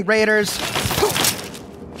 teleporting raiders.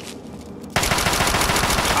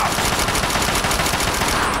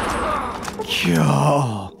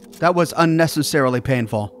 That was unnecessarily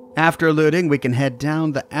painful. After looting, we can head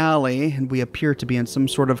down the alley, and we appear to be in some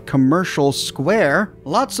sort of commercial square.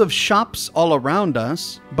 Lots of shops all around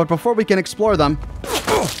us, but before we can explore them,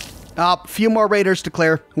 a few more raiders to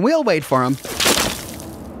clear. We'll wait for them.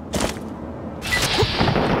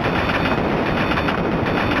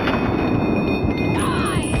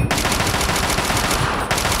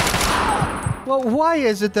 Well, Why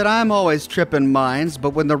is it that I'm always tripping mines,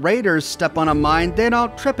 but when the raiders step on a mine, they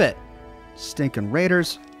don't trip it? Stinking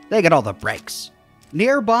raiders, they get all the breaks.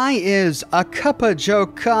 Nearby is a Cup of Joe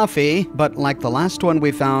coffee, but like the last one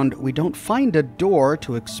we found, we don't find a door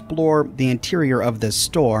to explore the interior of this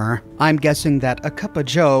store. I'm guessing that a Cup of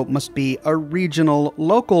Joe must be a regional,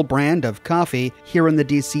 local brand of coffee here in the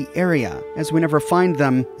DC area, as we never find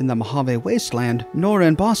them in the Mojave Wasteland nor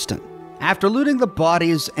in Boston. After looting the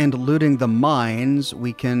bodies and looting the mines,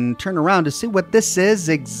 we can turn around to see what this is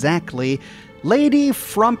exactly. Lady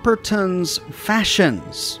Frumperton's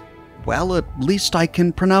Fashions. Well, at least I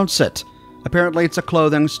can pronounce it. Apparently it's a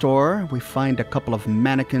clothing store. We find a couple of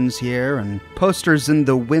mannequins here and posters in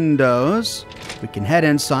the windows. We can head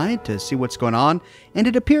inside to see what's going on, and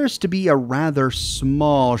it appears to be a rather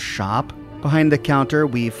small shop. Behind the counter,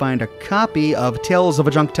 we find a copy of Tales of a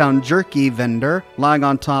Junktown Jerky vendor lying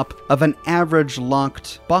on top of an average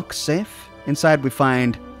locked box safe. Inside we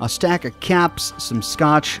find a stack of caps, some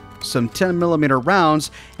scotch, some 10mm rounds,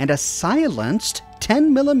 and a silenced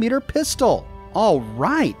 10mm pistol. All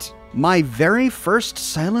right, my very first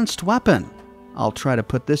silenced weapon. I'll try to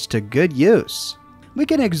put this to good use. We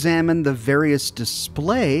can examine the various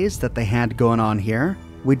displays that they had going on here.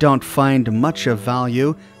 We don't find much of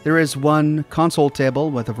value. There is one console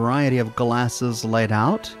table with a variety of glasses laid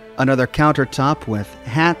out, another countertop with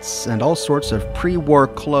hats and all sorts of pre-war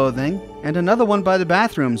clothing, and another one by the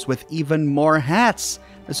bathrooms with even more hats.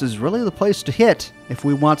 This is really the place to hit if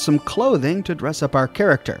we want some clothing to dress up our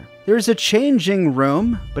character. There's a changing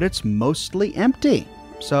room, but it's mostly empty.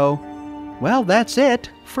 So, well, that's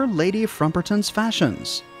it for Lady Frumperton's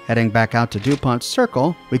Fashions. Heading back out to Dupont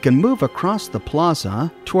Circle, we can move across the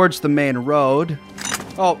plaza towards the main road.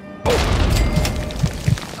 Oh,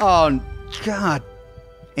 God.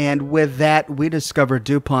 And with that, we discover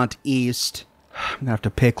Dupont East. I'm gonna have to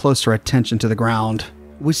pay closer attention to the ground.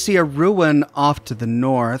 We see a ruin off to the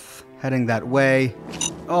north, heading that way.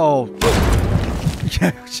 Oh,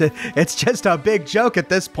 it's just a big joke at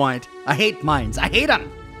this point. I hate mines. I hate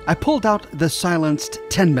them. I pulled out the silenced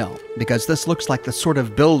 10mm because this looks like the sort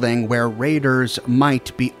of building where raiders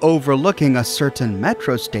might be overlooking a certain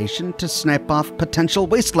metro station to snipe off potential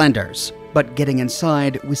wastelanders. But getting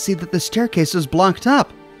inside, we see that the staircase is blocked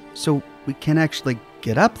up, so we can't actually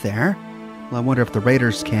get up there. Well, I wonder if the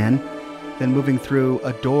raiders can. Then moving through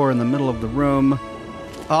a door in the middle of the room.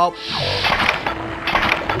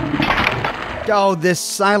 Oh, this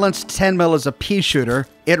silenced 10mm is a pea shooter.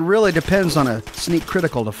 It really depends on a sneak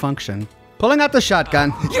critical to function. Pulling out the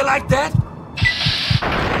shotgun. You like that?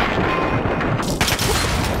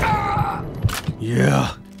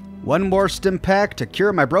 Yeah. One more stim pack to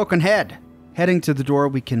cure my broken head. Heading to the door,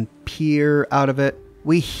 we can peer out of it.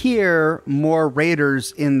 We hear more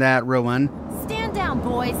raiders in that ruin. Stand down,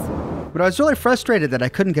 boys. But I was really frustrated that I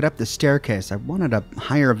couldn't get up the staircase. I wanted a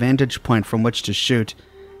higher vantage point from which to shoot.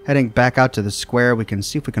 Heading back out to the square, we can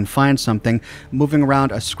see if we can find something. Moving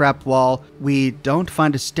around a scrap wall, we don't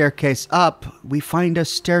find a staircase up. We find a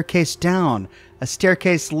staircase down. A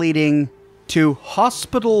staircase leading to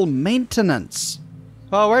hospital maintenance.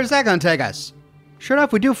 Well, where's that going to take us? Sure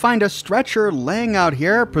enough, we do find a stretcher laying out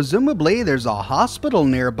here. Presumably, there's a hospital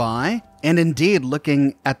nearby. And indeed,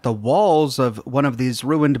 looking at the walls of one of these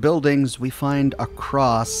ruined buildings, we find a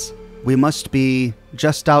cross. We must be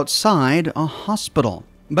just outside a hospital.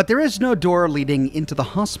 But there is no door leading into the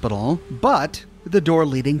hospital, but the door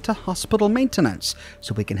leading to hospital maintenance.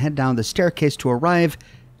 So we can head down the staircase to arrive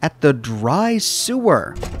at the dry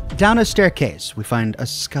sewer. Down a staircase, we find a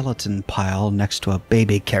skeleton pile next to a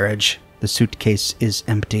baby carriage. The suitcase is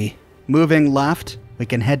empty. Moving left, we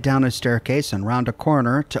can head down a staircase and round a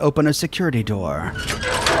corner to open a security door.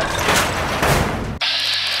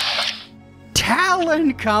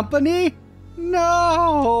 Talon Company?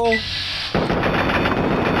 No!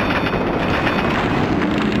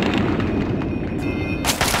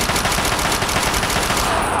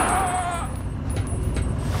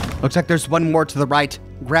 Looks like there's one more to the right.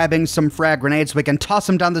 Grabbing some frag grenades, we can toss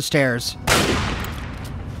them down the stairs.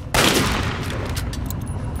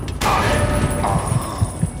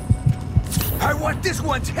 I want this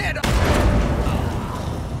one's head.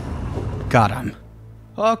 Got him.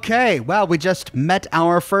 Okay, well, we just met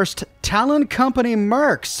our first Talon Company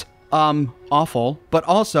mercs. Awful, but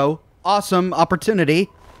also awesome opportunity.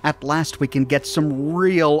 At last we can get some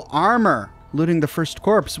real armor. Looting the first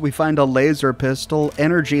corpse, we find a laser pistol,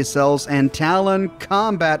 energy cells, and Talon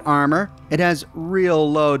combat armor. It has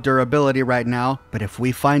real low durability right now, but if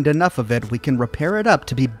we find enough of it, we can repair it up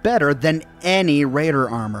to be better than any Raider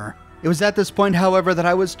armor. It was at this point, however, that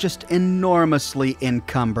I was just enormously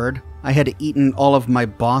encumbered. I had eaten all of my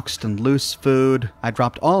boxed and loose food. I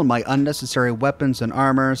dropped all my unnecessary weapons and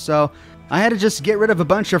armor, so I had to just get rid of a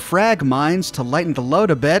bunch of frag mines to lighten the load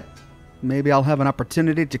a bit. Maybe I'll have an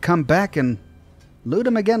opportunity to come back and loot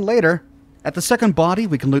them again later. At the second body,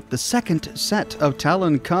 we can loot the second set of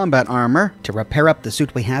Talon combat armor to repair up the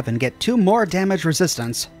suit we have and get 2 more damage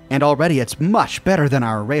resistance. And already it's much better than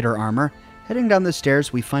our Raider armor. Heading down the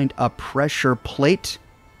stairs, we find a pressure plate.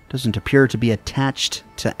 Doesn't appear to be attached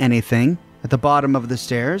to anything. At the bottom of the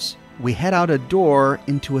stairs, we head out a door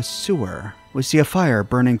into a sewer. We see a fire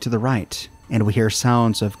burning to the right, and we hear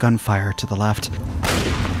sounds of gunfire to the left.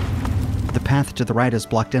 The path to the right is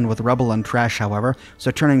blocked in with rubble and trash, however,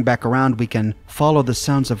 so turning back around, we can follow the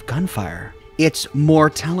sounds of gunfire. It's more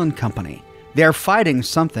Talon Company. They're fighting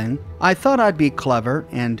something. I thought I'd be clever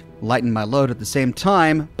and lighten my load at the same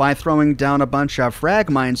time by throwing down a bunch of frag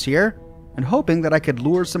mines here and hoping that I could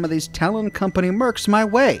lure some of these Talon Company mercs my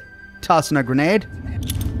way. Tossing a grenade.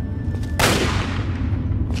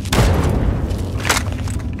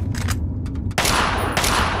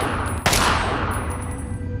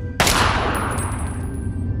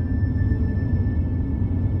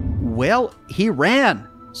 Well, he ran.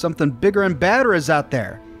 Something bigger and badder is out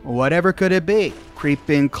there. Whatever could it be?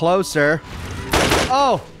 Creeping closer.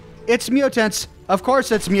 Oh, it's mutants. Of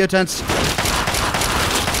course it's mutants.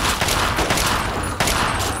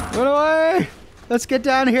 Run away. Let's get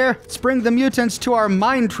down here. Let's bring the mutants to our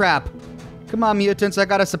mine trap. Come on, mutants. I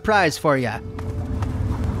got a surprise for you.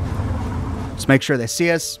 Let's make sure they see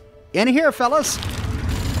us. In here, fellas.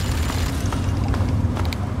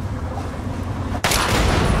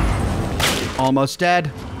 Almost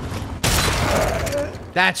dead.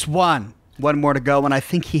 That's one. One more to go, and I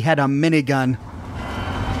think he had a minigun.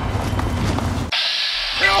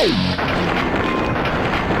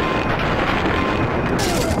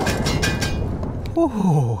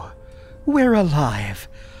 Ooh, we're alive.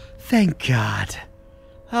 Thank God.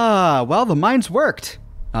 Well, the mines worked.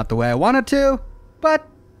 Not the way I wanted to, but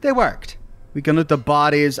they worked. We can loot the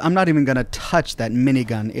bodies. I'm not even going to touch that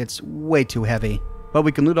minigun. It's way too heavy. But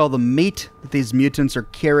we can loot all the meat that these mutants are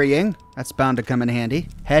carrying. That's bound to come in handy.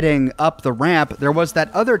 Heading up the ramp, there was that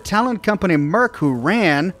other Talon Company merc who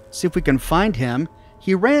ran. See if we can find him.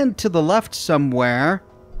 He ran to the left somewhere.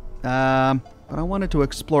 But I wanted to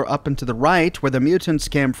explore up and to the right where the mutants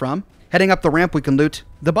came from. Heading up the ramp, we can loot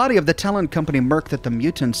the body of the Talon Company merc that the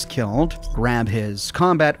mutants killed. Grab his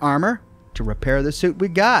combat armor to repair the suit we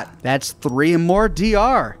got. That's 3 more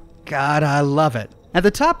DR. God, I love it. At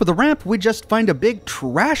the top of the ramp, we just find a big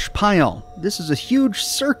trash pile. This is a huge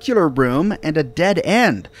circular room and a dead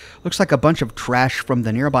end. Looks like a bunch of trash from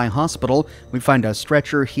the nearby hospital. We find a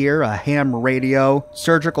stretcher here, a ham radio,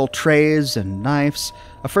 surgical trays and knives,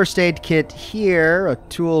 a first aid kit here, a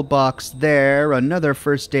toolbox there, another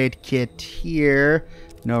first aid kit here.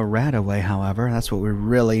 No Radaway, however. That's what we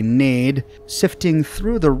really need. Sifting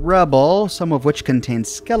through the rubble, some of which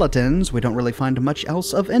contains skeletons, we don't really find much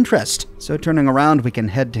else of interest. So turning around, we can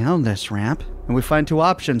head down this ramp, and we find 2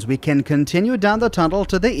 options. We can continue down the tunnel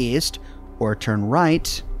to the east, or turn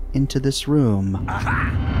right into this room.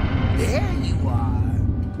 Aha! There you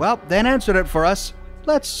are. Well, that answered it for us.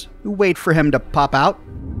 Let's wait for him to pop out.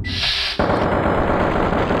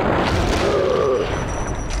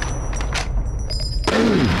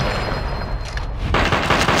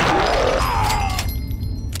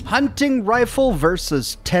 Hunting rifle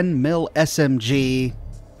versus 10mm SMG.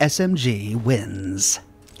 SMG wins.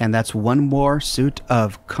 And that's 1 more suit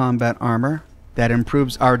of combat armor. That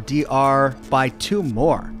improves our DR by 2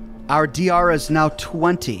 more. Our DR is now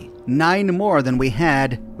 20. 9 more than we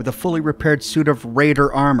had with a fully repaired suit of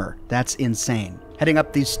Raider armor. That's insane. Heading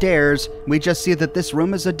up these stairs, we just see that this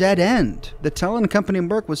room is a dead end. The Talon Company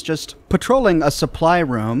merc was just patrolling a supply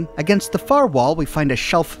room. Against the far wall, we find a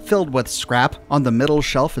shelf filled with scrap. On the middle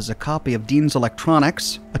shelf is a copy of Dean's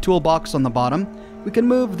Electronics, a toolbox on the bottom. We can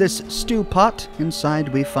move this stew pot. Inside,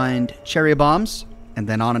 we find cherry bombs. And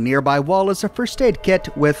then on a nearby wall is a first aid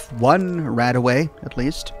kit with 1 Radaway, at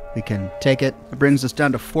least. We can take it. It brings us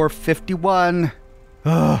down to 451.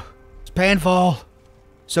 Ugh, it's painful.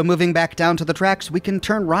 So moving back down to the tracks, we can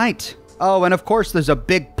turn right. Oh, and of course there's a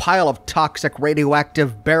big pile of toxic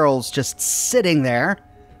radioactive barrels just sitting there.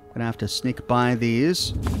 Gonna have to sneak by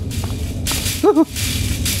these.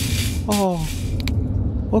 Oh,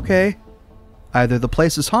 okay. Either the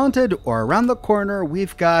place is haunted or around the corner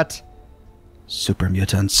we've got super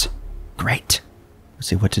mutants. Great. Let's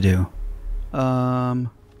see what to do.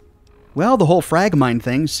 Well, the whole frag mine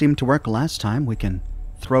thing seemed to work last time. We can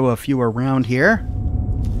throw a few around here.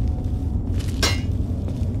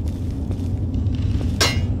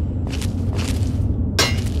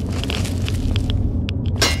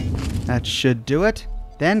 That should do it.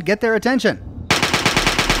 Then get their attention.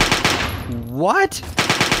 What?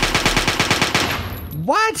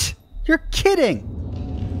 What? You're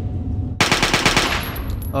kidding.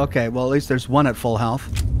 Okay, well, at least there's one at full health.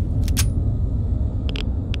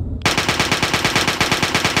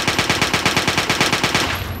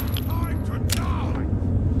 Time to die!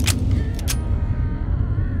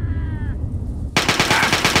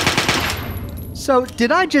 So,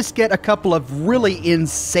 did I just get a couple of really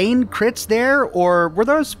insane crits there, or were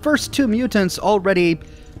those first two mutants already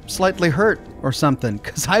slightly hurt or something?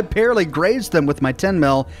 Because I barely grazed them with my 10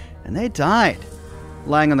 mil, and they died.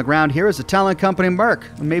 Lying on the ground here is a Talon Company merc.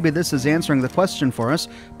 Maybe this is answering the question for us.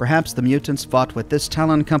 Perhaps the mutants fought with this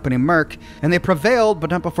Talon Company merc, and they prevailed, but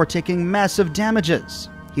not before taking massive damages.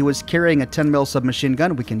 He was carrying a 10 mil submachine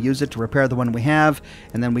gun. We can use it to repair the one we have,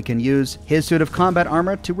 and then we can use his suit of combat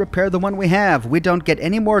armor to repair the one we have. We don't get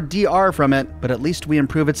any more DR from it, but at least we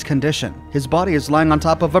improve its condition. His body is lying on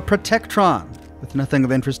top of a Protectron, with nothing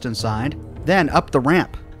of interest inside. Then up the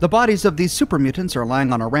ramp. The bodies of these super mutants are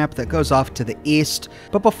lying on a ramp that goes off to the east,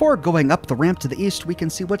 but before going up the ramp to the east, we can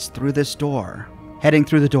see what's through this door. Heading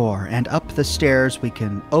through the door and up the stairs, we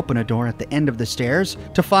can open a door at the end of the stairs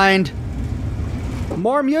to find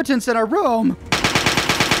more mutants in a room.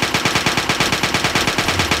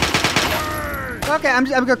 Okay, I'm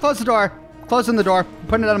gonna close the door. Closing the door.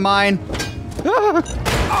 Putting it on a mine.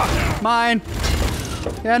 Mine.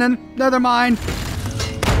 And another mine.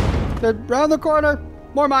 They're around the corner.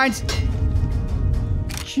 More mines.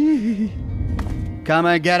 Gee. Come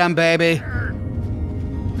and get him, baby.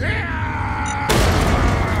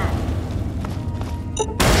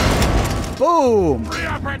 Boom.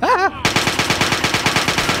 Ah.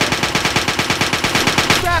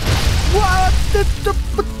 Crap.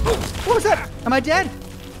 What was that? Am I dead?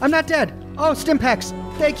 I'm not dead. Oh, Stimpaks.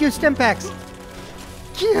 Thank you, Stimpaks.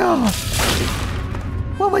 Yeah.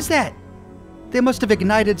 What was that? They must have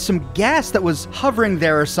ignited some gas that was hovering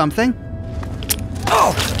there or something.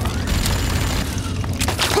 Oh!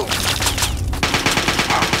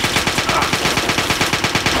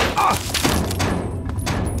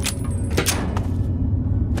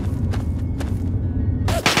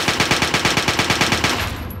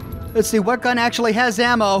 Let's see, what gun actually has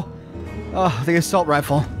ammo? Oh, the assault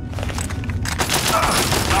rifle.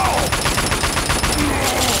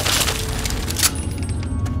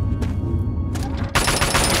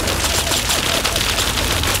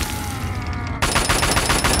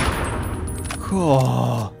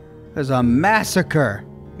 Cool. There's a massacre.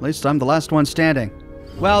 At least I'm the last one standing.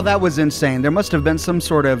 Well, that was insane. There must have been some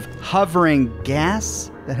sort of hovering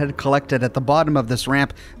gas that had collected at the bottom of this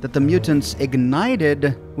ramp that the mutants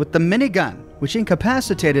ignited with the minigun, which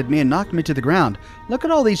incapacitated me and knocked me to the ground. Look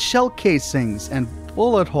at all these shell casings and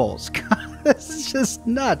bullet holes. God, this is just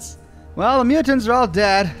nuts. Well, the mutants are all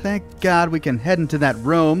dead. Thank God we can head into that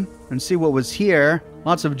room and see what was here.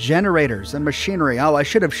 Lots of generators and machinery. Oh, I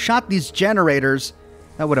should have shot these generators.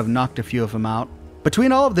 That would have knocked a few of them out.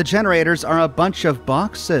 Between all of the generators are a bunch of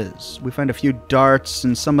boxes. We find a few darts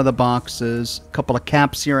in some of the boxes, a couple of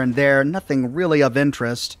caps here and there, nothing really of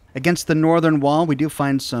interest. Against the northern wall, we do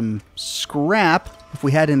find some scrap, if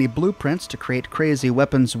we had any blueprints to create crazy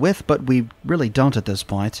weapons with, but we really don't at this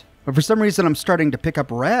point. But for some reason, I'm starting to pick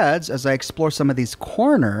up rads as I explore some of these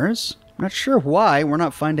corners. I'm not sure why we're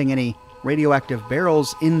not finding any radioactive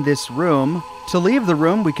barrels in this room. To leave the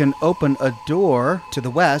room, we can open a door to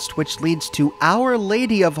the west, which leads to Our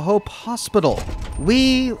Lady of Hope Hospital.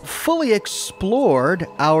 We fully explored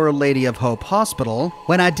Our Lady of Hope Hospital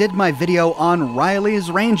when I did my video on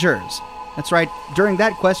Riley's Rangers. That's right, during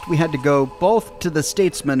that quest, we had to go both to the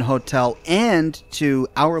Statesman Hotel and to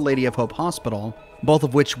Our Lady of Hope Hospital, both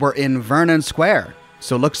of which were in Vernon Square.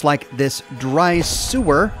 So it looks like this dry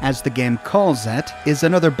sewer, as the game calls it, is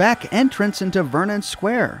another back entrance into Vernon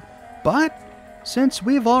Square. But since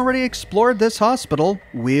we've already explored this hospital,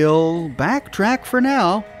 we'll backtrack for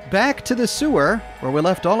now. Back to the sewer, where we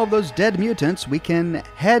left all of those dead mutants, we can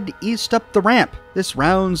head east up the ramp. This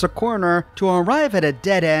rounds a corner to arrive at a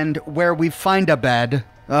dead end where we find a bed.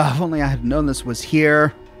 If only I had known this was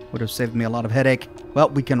here. Would have saved me a lot of headache. Well,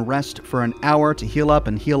 we can rest for an hour to heal up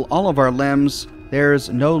and heal all of our limbs. There's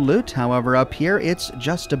no loot, however, up here. It's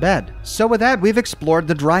just a bed. So with that, we've explored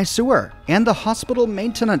the dry sewer and the hospital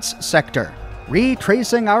maintenance sector.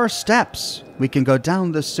 Retracing our steps, we can go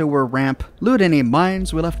down the sewer ramp, loot any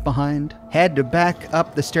mines we left behind, head back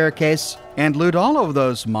up the staircase, and loot all of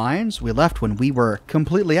those mines we left when we were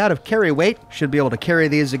completely out of carry weight. Should be able to carry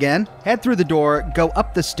these again. Head through the door, go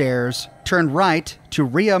up the stairs, turn right to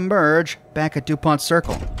re-emerge back at Dupont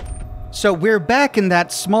Circle. So we're back in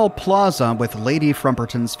that small plaza with Lady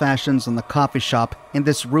Frumperton's Fashions and the coffee shop in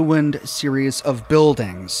this ruined series of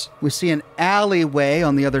buildings. We see an alleyway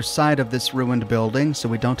on the other side of this ruined building, so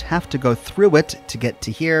we don't have to go through it to get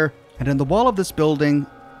to here. And in the wall of this building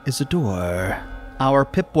is a door. Our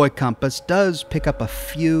Pip-Boy compass does pick up a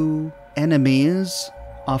few enemies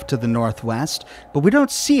off to the northwest, but we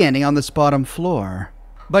don't see any on this bottom floor.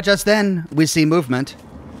 But just then, we see movement.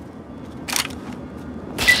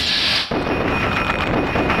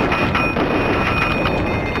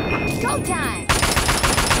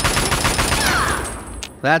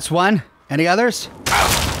 That's one. Any others?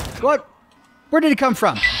 What? Where did he come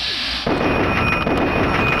from?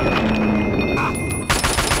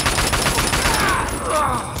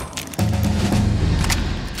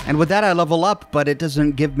 And with that I level up, but it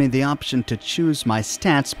doesn't give me the option to choose my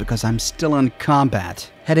stats because I'm still in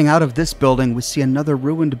combat. Heading out of this building, we see another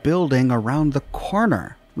ruined building around the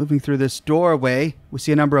corner. Moving through this doorway, we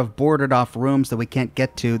see a number of boarded off rooms that we can't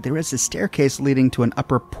get to. There is a staircase leading to an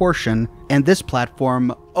upper portion, and this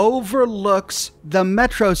platform overlooks the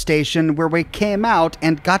metro station where we came out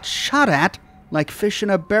and got shot at like fish in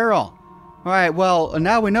a barrel. Alright, well,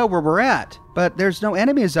 now we know where we're at, but there's no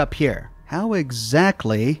enemies up here. How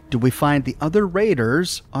exactly do we find the other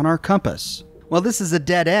raiders on our compass? Well, this is a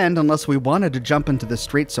dead end unless we wanted to jump into the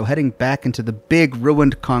street, so heading back into the big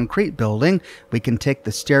ruined concrete building, we can take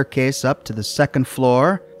the staircase up to the second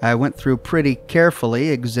floor. I went through pretty carefully,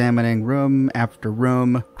 examining room after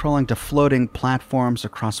room, crawling to floating platforms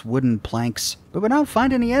across wooden planks, but we don't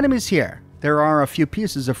find any enemies here. There are a few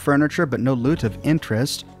pieces of furniture, but no loot of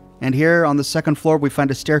interest. And here on the second floor, we find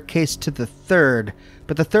a staircase to the third,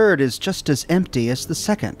 but the third is just as empty as the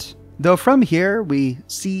second. Though from here, we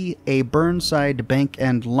see a Burnside Bank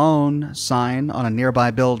and Loan sign on a nearby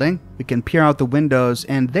building. We can peer out the windows,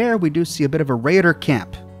 and there we do see a bit of a raider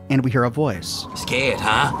camp, and we hear a voice. Scared,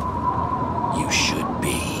 huh? You should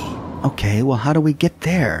be. Okay, well, how do we get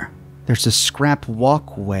there? There's a scrap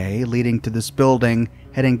walkway leading to this building,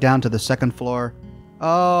 heading down to the second floor.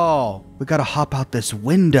 Oh, we gotta hop out this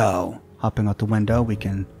window. Hopping out the window, we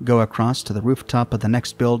can go across to the rooftop of the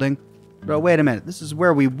next building. But wait a minute, this is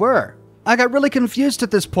where we were. I got really confused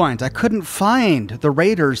at this point. I couldn't find the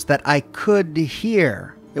raiders that I could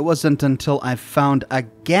hear. It wasn't until I found a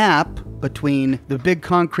gap between the big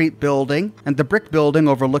concrete building and the brick building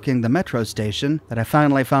overlooking the metro station that I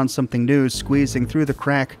finally found something new squeezing through the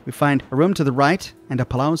crack. We find a room to the right and a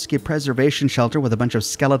Pulowski preservation shelter with a bunch of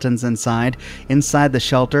skeletons inside. Inside the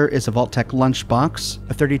shelter is a Vault-Tec lunchbox,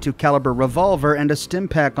 a .32 caliber revolver, and a stim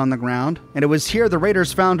pack on the ground. And it was here the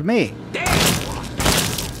raiders found me.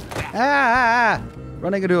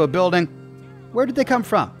 Running into a building. Where did they come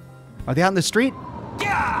from? Are they out in the street?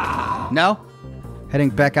 No? Heading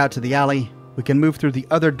back out to the alley, we can move through the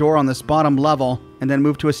other door on this bottom level, and then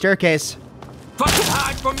move to a staircase. Fucking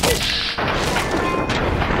hide from me!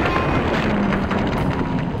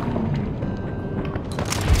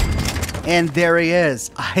 And there he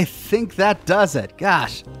is. I think that does it.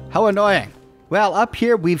 Gosh, how annoying. Well, up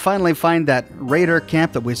here we finally find that raider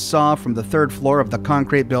camp that we saw from the third floor of the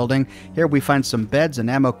concrete building. Here we find some beds, an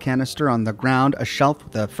ammo canister on the ground, a shelf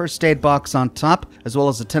with a first aid box on top, as well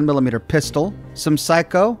as a 10mm pistol, some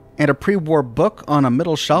Psycho, and a pre-war book on a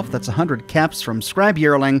middle shelf that's 100 caps from Scribe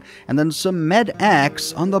Yearling, and then some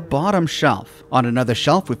Med-X on the bottom shelf. On another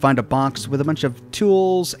shelf we find a box with a bunch of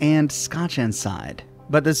tools and scotch inside.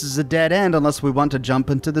 But this is a dead end unless we want to jump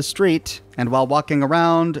into the street. And while walking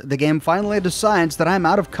around, the game finally decides that I'm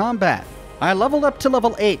out of combat. I leveled up to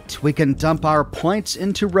level 8. We can dump our points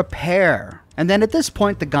into repair. And then at this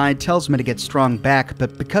point, the guide tells me to get strong back,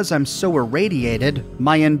 but because I'm so irradiated,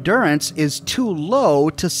 my endurance is too low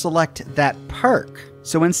to select that perk.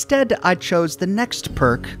 So instead, I chose the next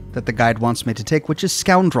perk that the guide wants me to take, which is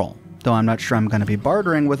Scoundrel. Though I'm not sure I'm going to be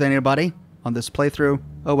bartering with anybody on this playthrough.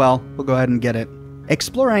 Oh well, we'll go ahead and get it.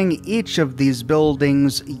 Exploring each of these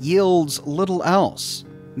buildings yields little else.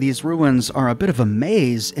 These ruins are a bit of a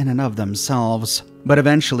maze in and of themselves, but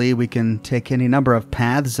eventually we can take any number of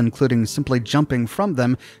paths, including simply jumping from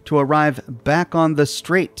them, to arrive back on the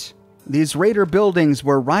street. These raider buildings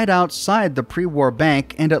were right outside the pre-war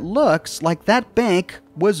bank, and it looks like that bank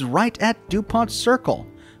was right at Dupont Circle.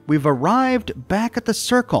 We've arrived back at the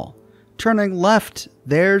circle. Turning left,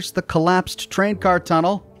 there's the collapsed train car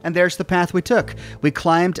tunnel. And there's the path we took. We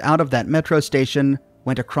climbed out of that metro station,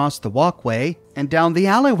 went across the walkway, and down the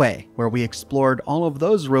alleyway, where we explored all of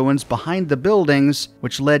those ruins behind the buildings,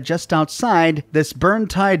 which led just outside this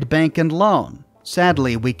Burntide Bank and Loan.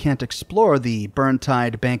 Sadly, we can't explore the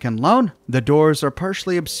Burntide Bank and Loan. The doors are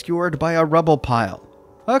partially obscured by a rubble pile.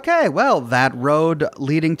 Okay, well, that road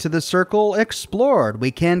leading to the circle explored.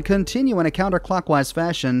 We can continue in a counterclockwise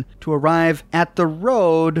fashion to arrive at the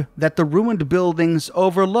road that the ruined buildings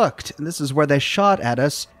overlooked. And this is where they shot at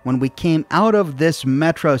us when we came out of this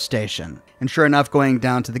metro station. And sure enough, going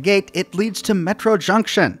down to the gate, it leads to Metro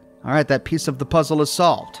Junction. All right, that piece of the puzzle is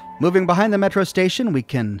solved. Moving behind the metro station, we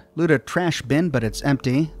can loot a trash bin, but it's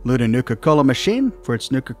empty. Loot a Nuka-Cola machine for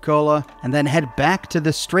its Nuka-Cola, and then head back to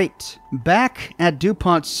the street. Back at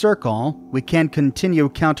Dupont Circle, we can continue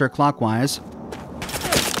counterclockwise.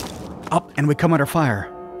 Oh, and we come under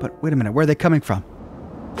fire. But wait a minute, where are they coming from?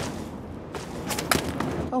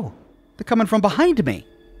 Oh, they're coming from behind me.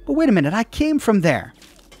 But wait a minute, I came from there.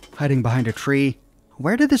 Hiding behind a tree.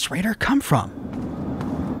 Where did this raider come from?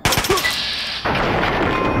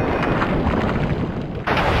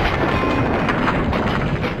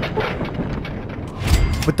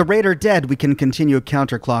 With the raider dead, we can continue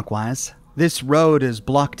counterclockwise. This road is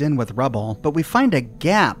blocked in with rubble, but we find a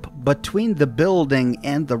gap between the building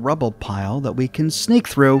and the rubble pile that we can sneak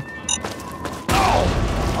through.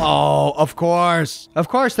 Oh, of course. Of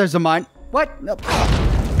course there's a mine. What? No.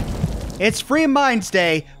 It's Free Mines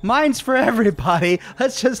Day. Mines for everybody.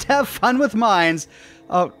 Let's just have fun with mines.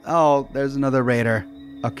 Oh, there's another raider.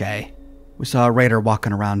 Okay. We saw a raider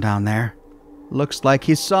walking around down there. Looks like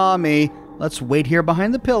he saw me. Let's wait here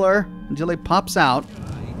behind the pillar until he pops out.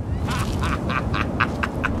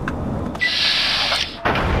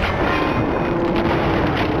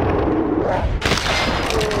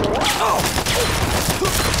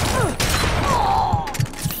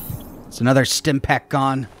 It's another stim pack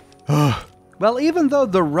gone. Well, even though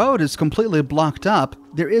the road is completely blocked up,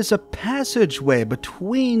 there is a passageway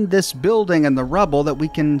between this building and the rubble that we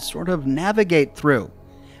can sort of navigate through.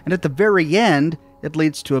 And at the very end, it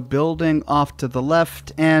leads to a building off to the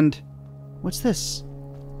left, and what's this?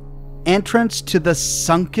 Entrance to the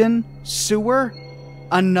sunken sewer?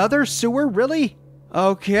 Another sewer? Really?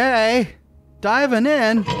 Okay. Diving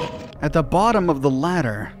in. At the bottom of the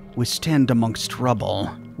ladder, we stand amongst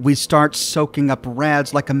rubble. We start soaking up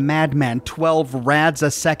rads like a madman. 12 rads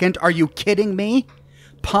a second? Are you kidding me?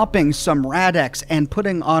 Popping some Radex and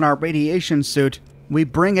putting on our radiation suit, we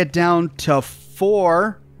bring it down to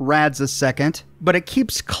 4 rads a second, but it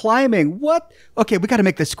keeps climbing. What? Okay, we gotta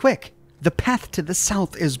make this quick. The path to the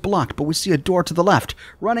south is blocked, but we see a door to the left.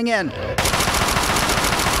 Running in.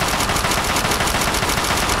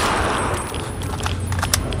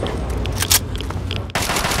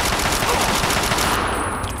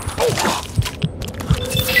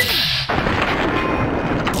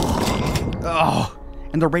 Oh,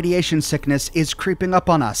 and the radiation sickness is creeping up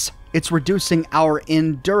on us. It's reducing our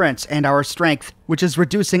endurance and our strength, which is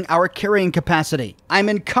reducing our carrying capacity. I'm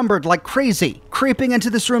encumbered like crazy, creeping into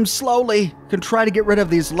this room slowly. Can try to get rid of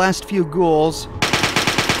these last few ghouls.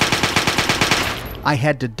 I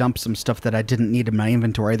had to dump some stuff that I didn't need in my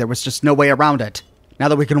inventory. There was just no way around it. Now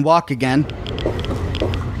that we can walk again.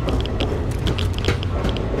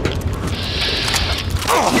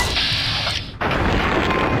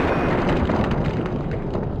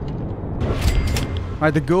 All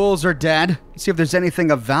right, the ghouls are dead. Let's see if there's anything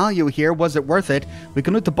of value here. Was it worth it? We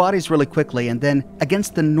can loot the bodies really quickly, and then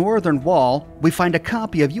against the northern wall, we find a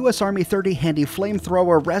copy of U.S. Army 30 handy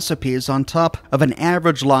flamethrower recipes on top of an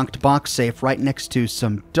average locked box safe right next to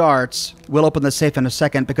some darts. We'll open the safe in a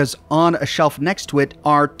second because on a shelf next to it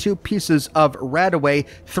are 2 pieces of Radaway,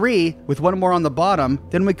 3 with 1 more on the bottom.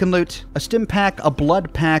 Then we can loot a stim pack, a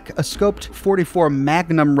blood pack, a scoped .44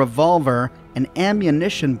 Magnum revolver, an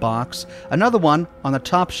ammunition box, another one on the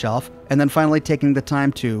top shelf, and then finally taking the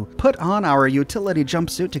time to put on our utility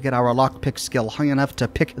jumpsuit to get our lockpick skill high enough to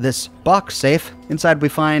pick this box safe. Inside we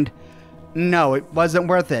find, no, it wasn't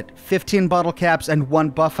worth it. 15 bottle caps and 1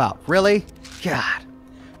 buff out. Really? God.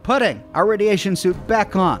 Putting our radiation suit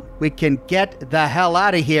back on, we can get the hell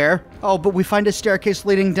out of here. Oh, but we find a staircase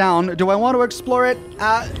leading down. Do I want to explore it?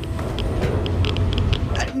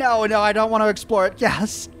 No, I don't want to explore it. Yeah,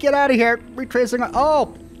 let's get out of here. Retracing.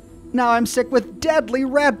 Oh, now I'm sick with deadly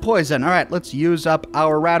rat poison. All right, let's use up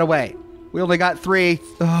our Radaway. We only got 3.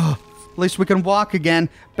 Ugh, at least we can walk again.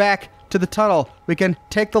 Back to the tunnel. We can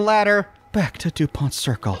take the ladder back to Dupont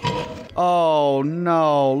Circle. Oh,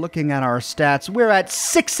 no. Looking at our stats, we're at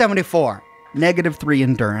 674. -3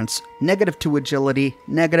 endurance, -2 agility,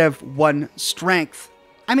 -1 strength.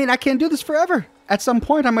 I mean, I can't do this forever. At some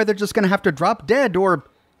point, I'm either just going to have to drop dead or,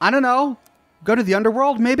 I don't know, go to the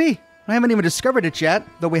underworld, maybe? I haven't even discovered it yet,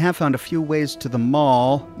 though we have found a few ways to the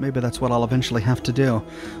mall. Maybe that's what I'll eventually have to do.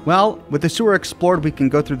 Well, with the sewer explored, we can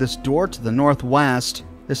go through this door to the northwest.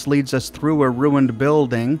 This leads us through a ruined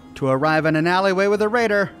building to arrive in an alleyway with a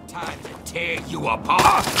raider. Time. tear you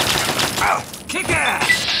apart. Kick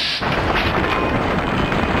ass!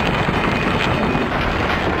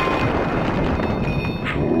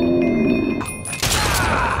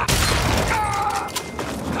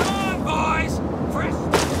 Come on, boys!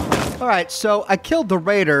 Fresh. Alright, so I killed the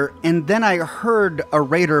raider, and then I heard a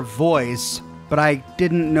raider voice, but I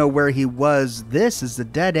didn't know where he was. This is a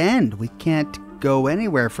dead end. We can't go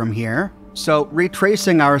anywhere from here. So,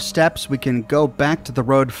 retracing our steps, we can go back to the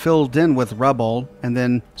road filled in with rubble, and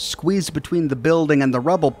then squeeze between the building and the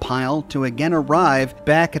rubble pile to again arrive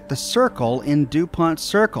back at the circle in Dupont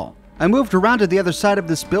Circle. I moved around to the other side of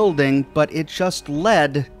this building, but it just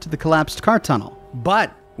led to the collapsed car tunnel.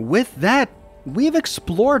 But with that, we've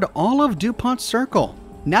explored all of Dupont Circle.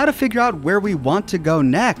 Now to figure out where we want to go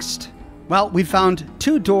next. Well, we found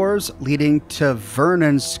 2 doors leading to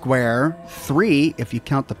Vernon Square, 3 if you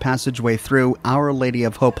count the passageway through Our Lady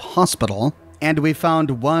of Hope Hospital, and we found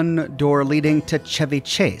 1 door leading to Chevy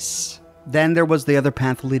Chase. Then there was the other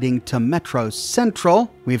path leading to Metro Central.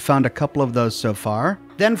 We've found a couple of those so far.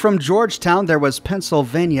 Then from Georgetown, there was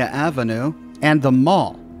Pennsylvania Avenue and the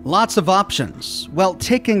mall. Lots of options. Well,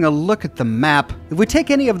 taking a look at the map, if we take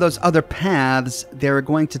any of those other paths, they're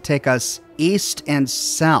going to take us east and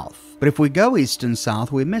south. But if we go east and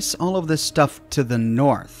south, we miss all of this stuff to the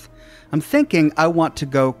north. I'm thinking I want to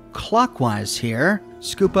go clockwise here,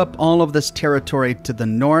 scoop up all of this territory to the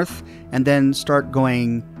north, and then start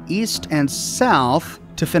going east and south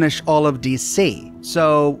to finish all of DC.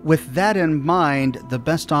 So with that in mind, the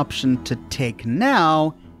best option to take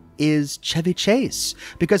now is Chevy Chase,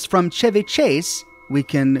 because from Chevy Chase, we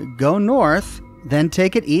can go north, then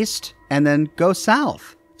take it east, and then go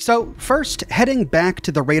south. So first, heading back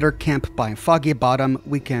to the Raider camp by Foggy Bottom,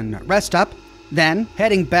 we can rest up. Then,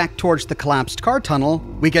 heading back towards the collapsed car tunnel,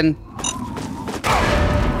 we can...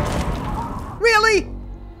 Really?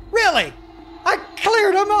 Really? I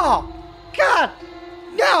cleared them all! God!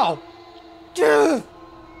 No! Dude.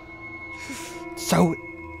 So,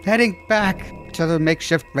 heading back to the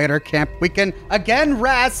makeshift Raider camp, we can again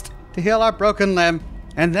rest to heal our broken limb,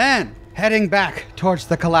 and then... heading back towards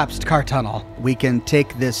the collapsed car tunnel, we can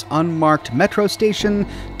take this unmarked metro station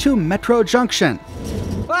to Metro Junction.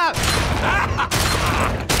 Ah!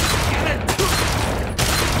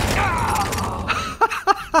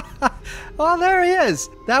 Oh, there he is.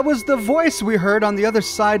 That was the voice we heard on the other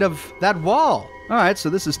side of that wall. All right, so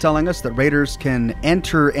this is telling us that raiders can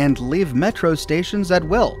enter and leave metro stations at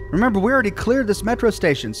will. Remember, we already cleared this metro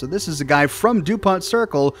station, so this is a guy from Dupont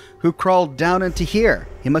Circle who crawled down into here.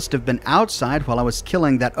 He must have been outside while I was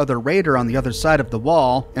killing that other raider on the other side of the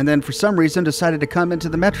wall, and then for some reason decided to come into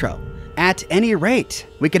the metro. At any rate,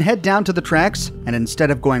 we can head down to the tracks, and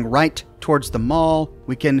instead of going right towards the mall,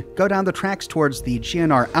 we can go down the tracks towards the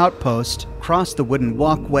GNR outpost, cross the wooden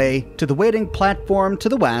walkway to the waiting platform to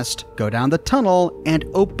the west, go down the tunnel, and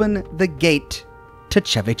open the gate to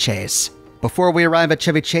Chevy Chase. Before we arrive at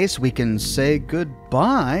Chevy Chase, we can say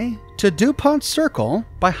goodbye to Dupont Circle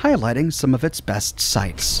by highlighting some of its best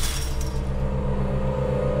sights.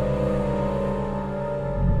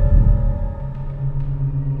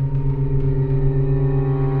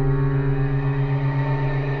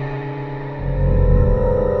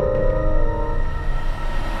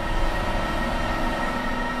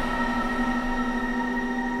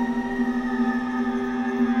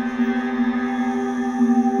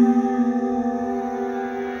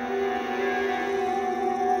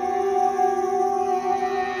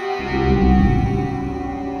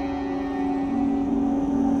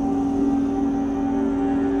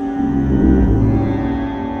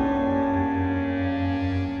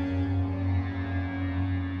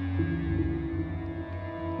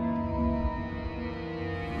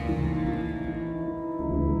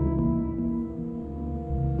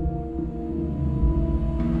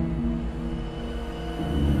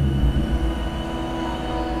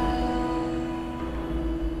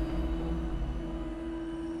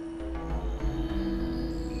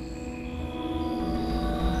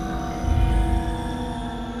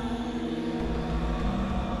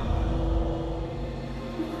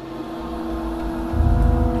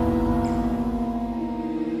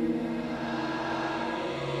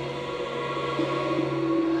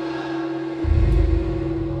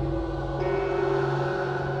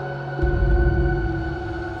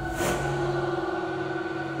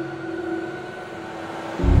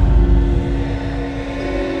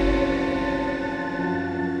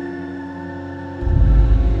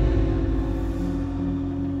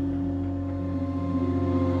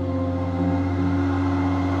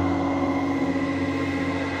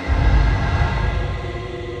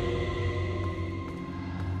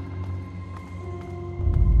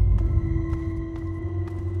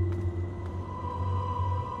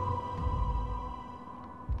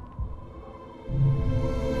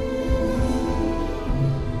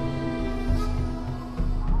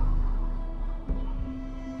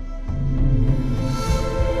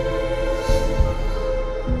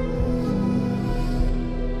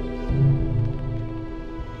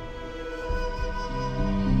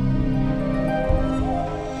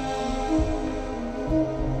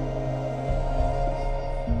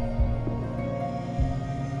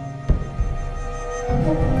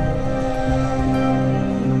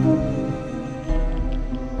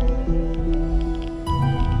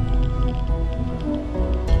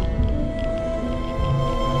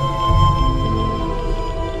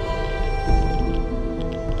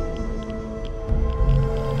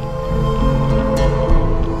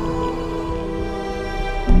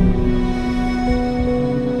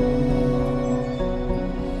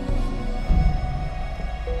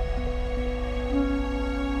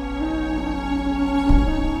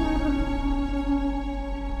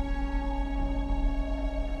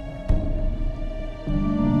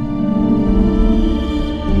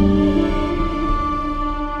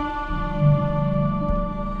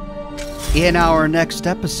 In our next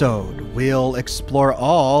episode, we'll explore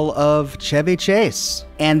all of Chevy Chase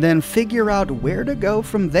and then figure out where to go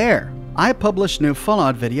from there. I publish new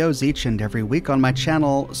Fallout videos each and every week on my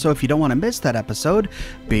channel, so if you don't want to miss that episode,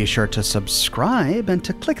 be sure to subscribe and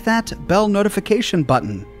to click that bell notification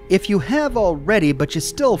button. If you have already, but you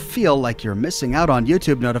still feel like you're missing out on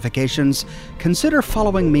YouTube notifications, consider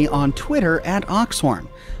following me on Twitter at Oxhorn.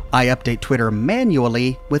 I update Twitter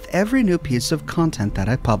manually with every new piece of content that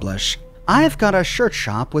I publish. I've got a shirt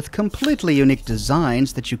shop with completely unique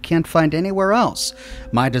designs that you can't find anywhere else.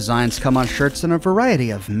 My designs come on shirts in a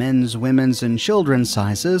variety of men's, women's, and children's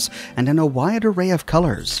sizes, and in a wide array of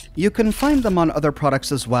colors. You can find them on other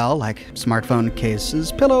products as well, like smartphone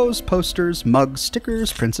cases, pillows, posters, mugs,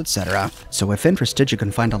 stickers, prints, etc. So if interested, you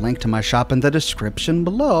can find a link to my shop in the description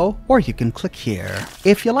below, or you can click here.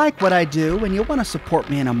 If you like what I do and you want to support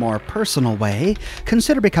me in a more personal way,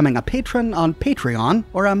 consider becoming a patron on Patreon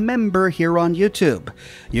or a member here on YouTube.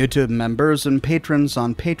 YouTube members and patrons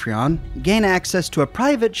on Patreon gain access to a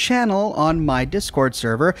private channel on my Discord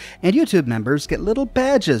server, and YouTube members get little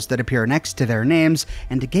badges that appear next to their names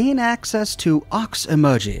and gain access to ox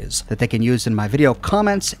emojis that they can use in my video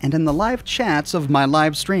comments and in the live chats of my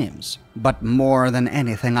live streams. But more than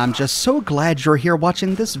anything, I'm just so glad you're here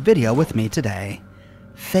watching this video with me today.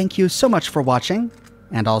 Thank you so much for watching,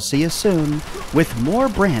 and I'll see you soon with more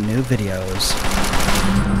brand new videos.